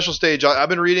 Special stage. I've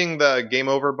been reading the Game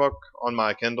Over book on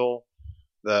my Kindle.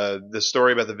 The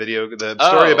story about the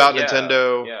story about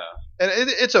Nintendo, Yeah. and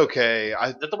it's okay.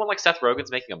 Is that the one like Seth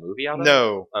Rogen's making a movie out of?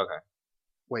 No. Okay.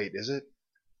 Wait, is it?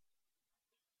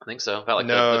 I think so. About like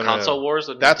No, the no, console wars.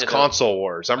 Of That's Nintendo? Console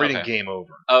Wars. I'm reading Okay. Game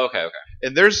Over, Oh, okay.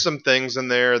 and there's some things in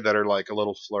there that are like a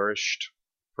little flourished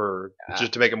for Ah.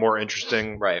 just to make it more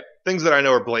interesting. Right. Things that I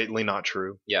know are blatantly not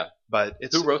true. Yeah. But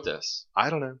it's Who wrote this? I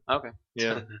don't know. Okay.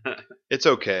 Yeah, it's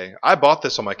okay. I bought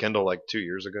this on my Kindle like 2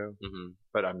 years ago, hmm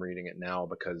but I'm reading it now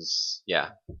because Yeah.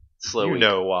 Slow. you week.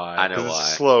 know why. I know 'Cause why.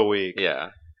 It's a slow week. Yeah.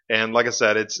 And like I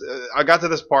said, it's I got to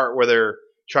this part where they're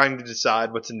trying to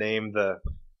decide what to name the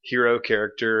hero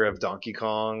character of Donkey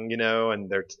Kong, you know, and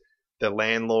they're the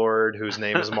landlord whose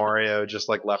name is Mario just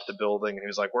like left the building and he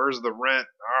was like, "Where's the rent?"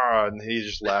 And he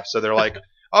just left. So they're like,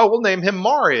 "Oh, we'll name him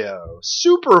Mario,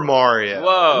 Super Mario."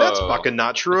 Whoa. And that's fucking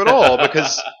not true at all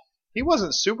because he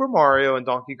wasn't Super Mario in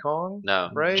Donkey Kong, No.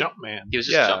 right? Jumpman. He was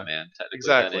just Yeah. Jumpman. Technically.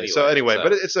 Exactly. then So anyway, so-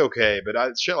 but it's okay. But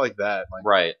shit like that, like,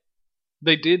 right.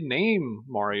 They did name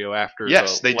Mario after.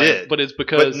 Yes, the they land, did. but it's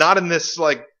because but not in this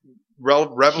like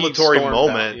revelatory he stormed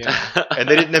moment. out, yeah. And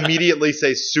they didn't immediately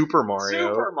say Super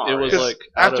Mario. Super Mario. It was 'Cause like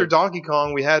out after of- Donkey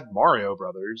Kong, we had Mario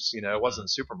Brothers. You know, it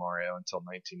wasn't Super Mario until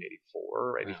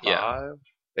 1984, 85,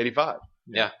 85.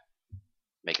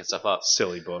 making stuff up.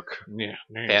 Silly book. yeah,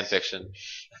 Fan fiction.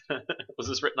 Was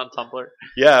this written on Tumblr?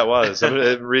 Yeah, it was. I'm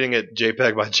reading it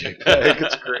JPEG by JPEG.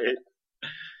 It's great.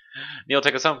 Neil,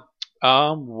 take us home.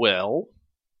 Well,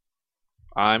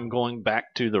 I'm going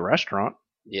back to the restaurant.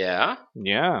 Yeah.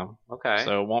 Yeah, Okay.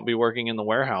 so won't be working in the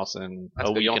warehouse in That's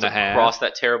a good. week You don't and a have to half. cross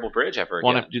that terrible bridge ever again.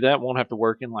 Won't have to do that. Won't have to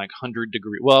work in like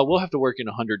 100-degree. Well, we'll have to work in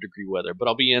 100-degree weather, but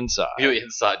I'll be inside. You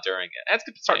inside during it. That's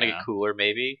starting to Yeah. get cooler,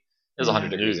 maybe. It was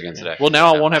 100 degrees again today. Well,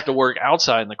 now I won't have to work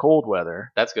outside in the cold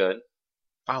weather. That's good.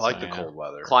 I like the Yeah. cold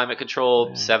weather. Climate controlled,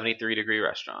 Yeah. 73-degree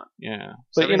restaurant. Yeah,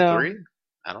 but you know, 73?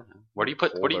 I don't know. Where do you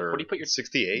put? Where do you put your?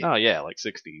 68? oh yeah, like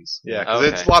 60s. Yeah, because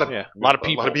Okay. it's a lot of Yeah, a lot of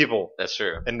A lot of people. That's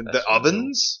true. And That's the true.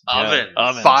 ovens, Yeah, Ovens.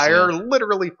 ovens, fire, yeah.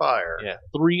 literally fire. Yeah,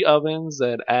 3 ovens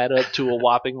that add up to a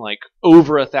whopping like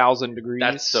over 1,000 degrees.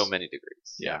 That's so many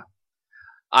degrees. Yeah.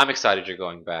 I'm excited you're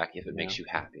going back if it makes you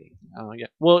happy. Oh yeah.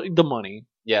 Well, the money,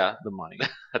 Yeah, the money.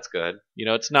 that's good. You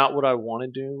know, it's not what I want to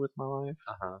do with my life,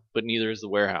 Uh-huh. but neither is the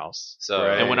warehouse. So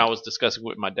Right. And when I was discussing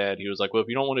with my dad, he was like, "Well, if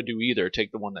you don't want to do either,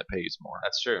 take the one that pays more."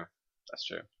 that's true. That's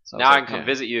true. So Now was I like, can come yeah.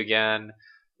 visit you again,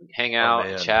 hang out,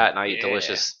 man. chat, and I eat Yeah.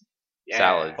 delicious Yeah.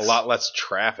 salads. A lot less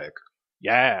traffic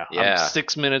Yeah, Yeah. I'm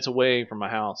 6 minutes away from my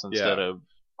house instead of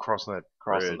crossing that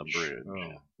crossing bridge. the bridge. Oh, Yeah.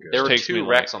 good. There were Takes me 2 like-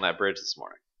 wrecks on that bridge this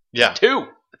morning. Yeah, 2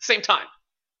 at the same time.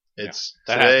 it's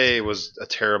that today was a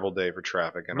terrible day for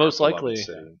traffic. In Most our beloved likely.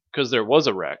 city. Because there was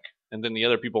a wreck, and then the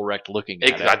other people wrecked looking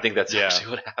at I it. think that's Yeah.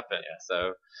 actually what happened.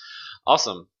 So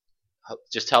awesome.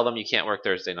 Just tell them you can't work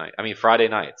Thursday night. I mean Friday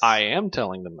nights. I am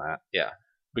telling them that. Yeah.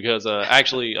 Because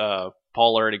actually,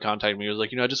 Paul already contacted me. He was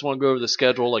like, I just want to go over the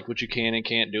schedule, like what you can and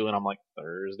can't do. And I'm like,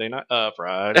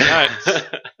 Friday nights.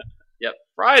 Yep.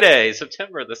 Friday,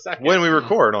 September the 2nd. When we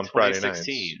record on Friday nights.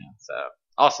 2016. So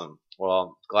awesome.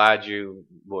 Well, glad you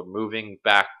were moving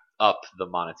back up the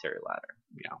monetary ladder.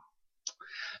 Yeah.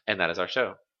 And that is our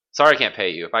show. Sorry I can't pay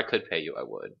you. If I could pay you, I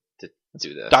would to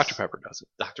do this. Dr. Pepper does it.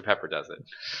 Dr. Pepper does it.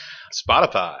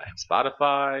 Spotify,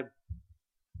 Spotify.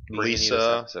 bringing you this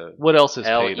Lisa, episode. What else has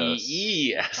paid us?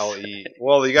 LEES. LE.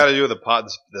 Well, you got to do the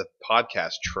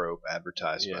podcast trope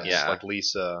advertisements, Yeah. like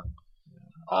Lisa,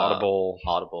 Audible.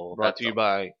 Audible. Brought That's to you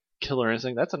by Killer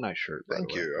Instinct. That's a nice shirt. by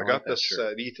Thank the way. you. I like got that this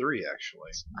shirt. at E3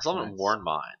 actually. I still haven't Nice. worn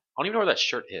mine. I don't even know where that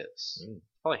shirt is. Mm.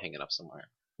 Probably hanging up somewhere.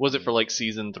 Was it for like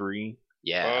season 3?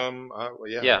 Yeah. Well,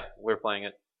 yeah. Yeah, we're playing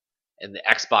it in the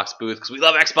Xbox booth because we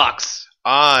love Xbox.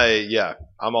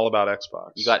 I'm all about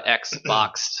Xbox. You got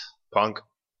Xboxed. Punk.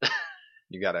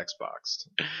 You got Xboxed.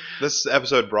 This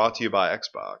episode brought to you by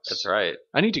Xbox. That's right.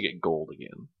 I need to get gold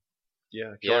again.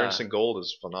 Yeah, Killer Yeah. Instinct Gold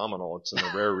is phenomenal. It's in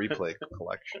the rare replay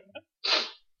collection.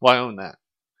 Well, I own that.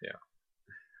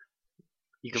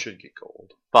 You should get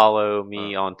gold. Follow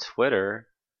me on Twitter.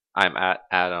 I'm at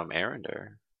Adam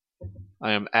Arender.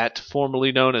 I am at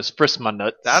formerly known as Frisk My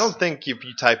Nuts. I don't think if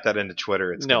you type that into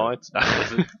Twitter, it's No, gonna- it's not.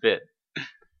 Doesn't fit.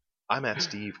 I'm at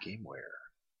Steve Gameware.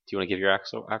 Do you want to give your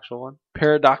actual one?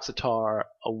 Paradoxitar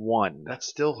a 1. That's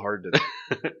still hard to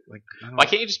like. I don't Why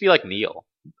can't you just be like Neil?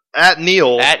 At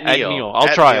Neil. At At Neil. Neil. I'll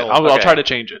At try Neil. it. I'll Okay. try to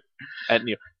change it. At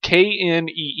Neil.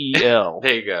 Kneel.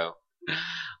 There you go.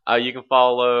 You can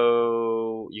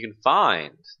follow. You can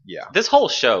find. Yeah. This whole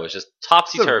show is just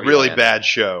topsy It's a turvy. really bad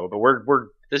show, but we're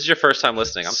This is your first time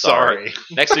listening. I'm sorry.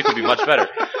 Next week will be much better.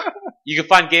 You can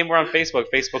find Gameware on Facebook,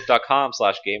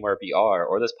 facebook.com/GamewareBR,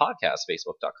 or this podcast,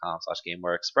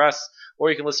 facebook.com/GamewareExpress,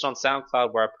 or you can listen on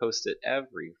SoundCloud where I post it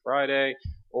every Friday,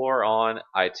 or on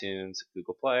iTunes,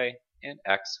 Google Play, and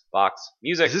Xbox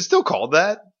Music. Is it still called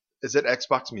that? Is it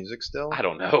Xbox Music still? I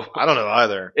don't know. I don't know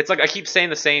either. It's like I keep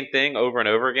saying the same thing over and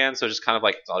over again, so just kind of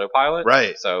like it's autopilot.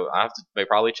 Right. So I have to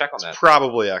probably check on that.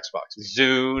 Probably Xbox.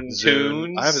 Zune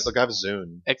Tunes. I have it. Look, I have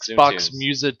Zune. Xbox tunes.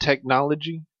 Music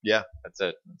Technology. That's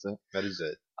it. That is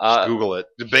it. Uh, Google it.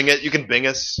 Bing it. You can Bing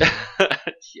us. yeah.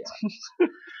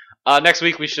 Next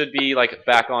week we should be like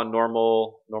back on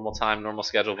normal time, normal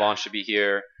schedule. Vaughn should be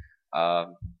here.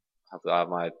 Hopefully I have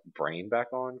my brain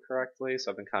back on correctly.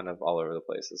 So I've been kind of all over the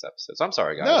place this episode. So I'm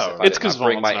sorry, guys. No, if I it's did not 'cause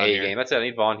bring Vaughn's my not A here. game. That's it. I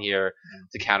need Vaughn here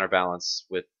to counterbalance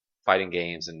with fighting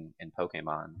games and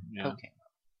Pokemon. Yeah. Pokemon.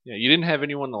 Yeah, you didn't have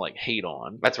anyone to like hate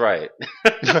on. That's right.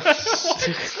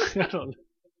 I don't know.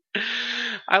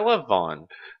 I love Vaughn.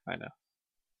 I know.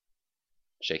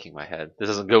 Shaking my head. This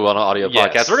doesn't go on an audio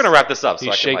Yes. podcast. We're gonna wrap this up. So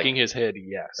He's I can, shaking his head.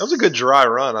 Yes. That was a good dry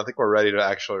run. I think we're ready to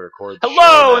actually record. The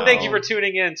Hello, show and thank now. you for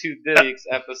tuning in to this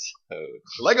episode.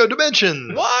 Lego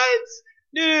Dimensions. What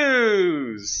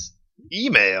news?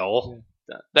 Email.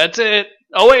 That's it.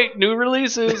 Oh wait, new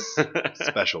releases.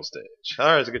 Special stage. All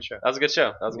right, it's a good show. That was a good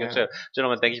show.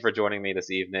 Gentlemen, thank you for joining me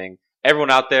this evening. Everyone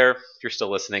out there, if you're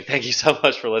still listening, thank you so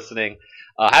much for listening.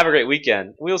 Have a great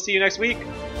weekend. We'll see you next week.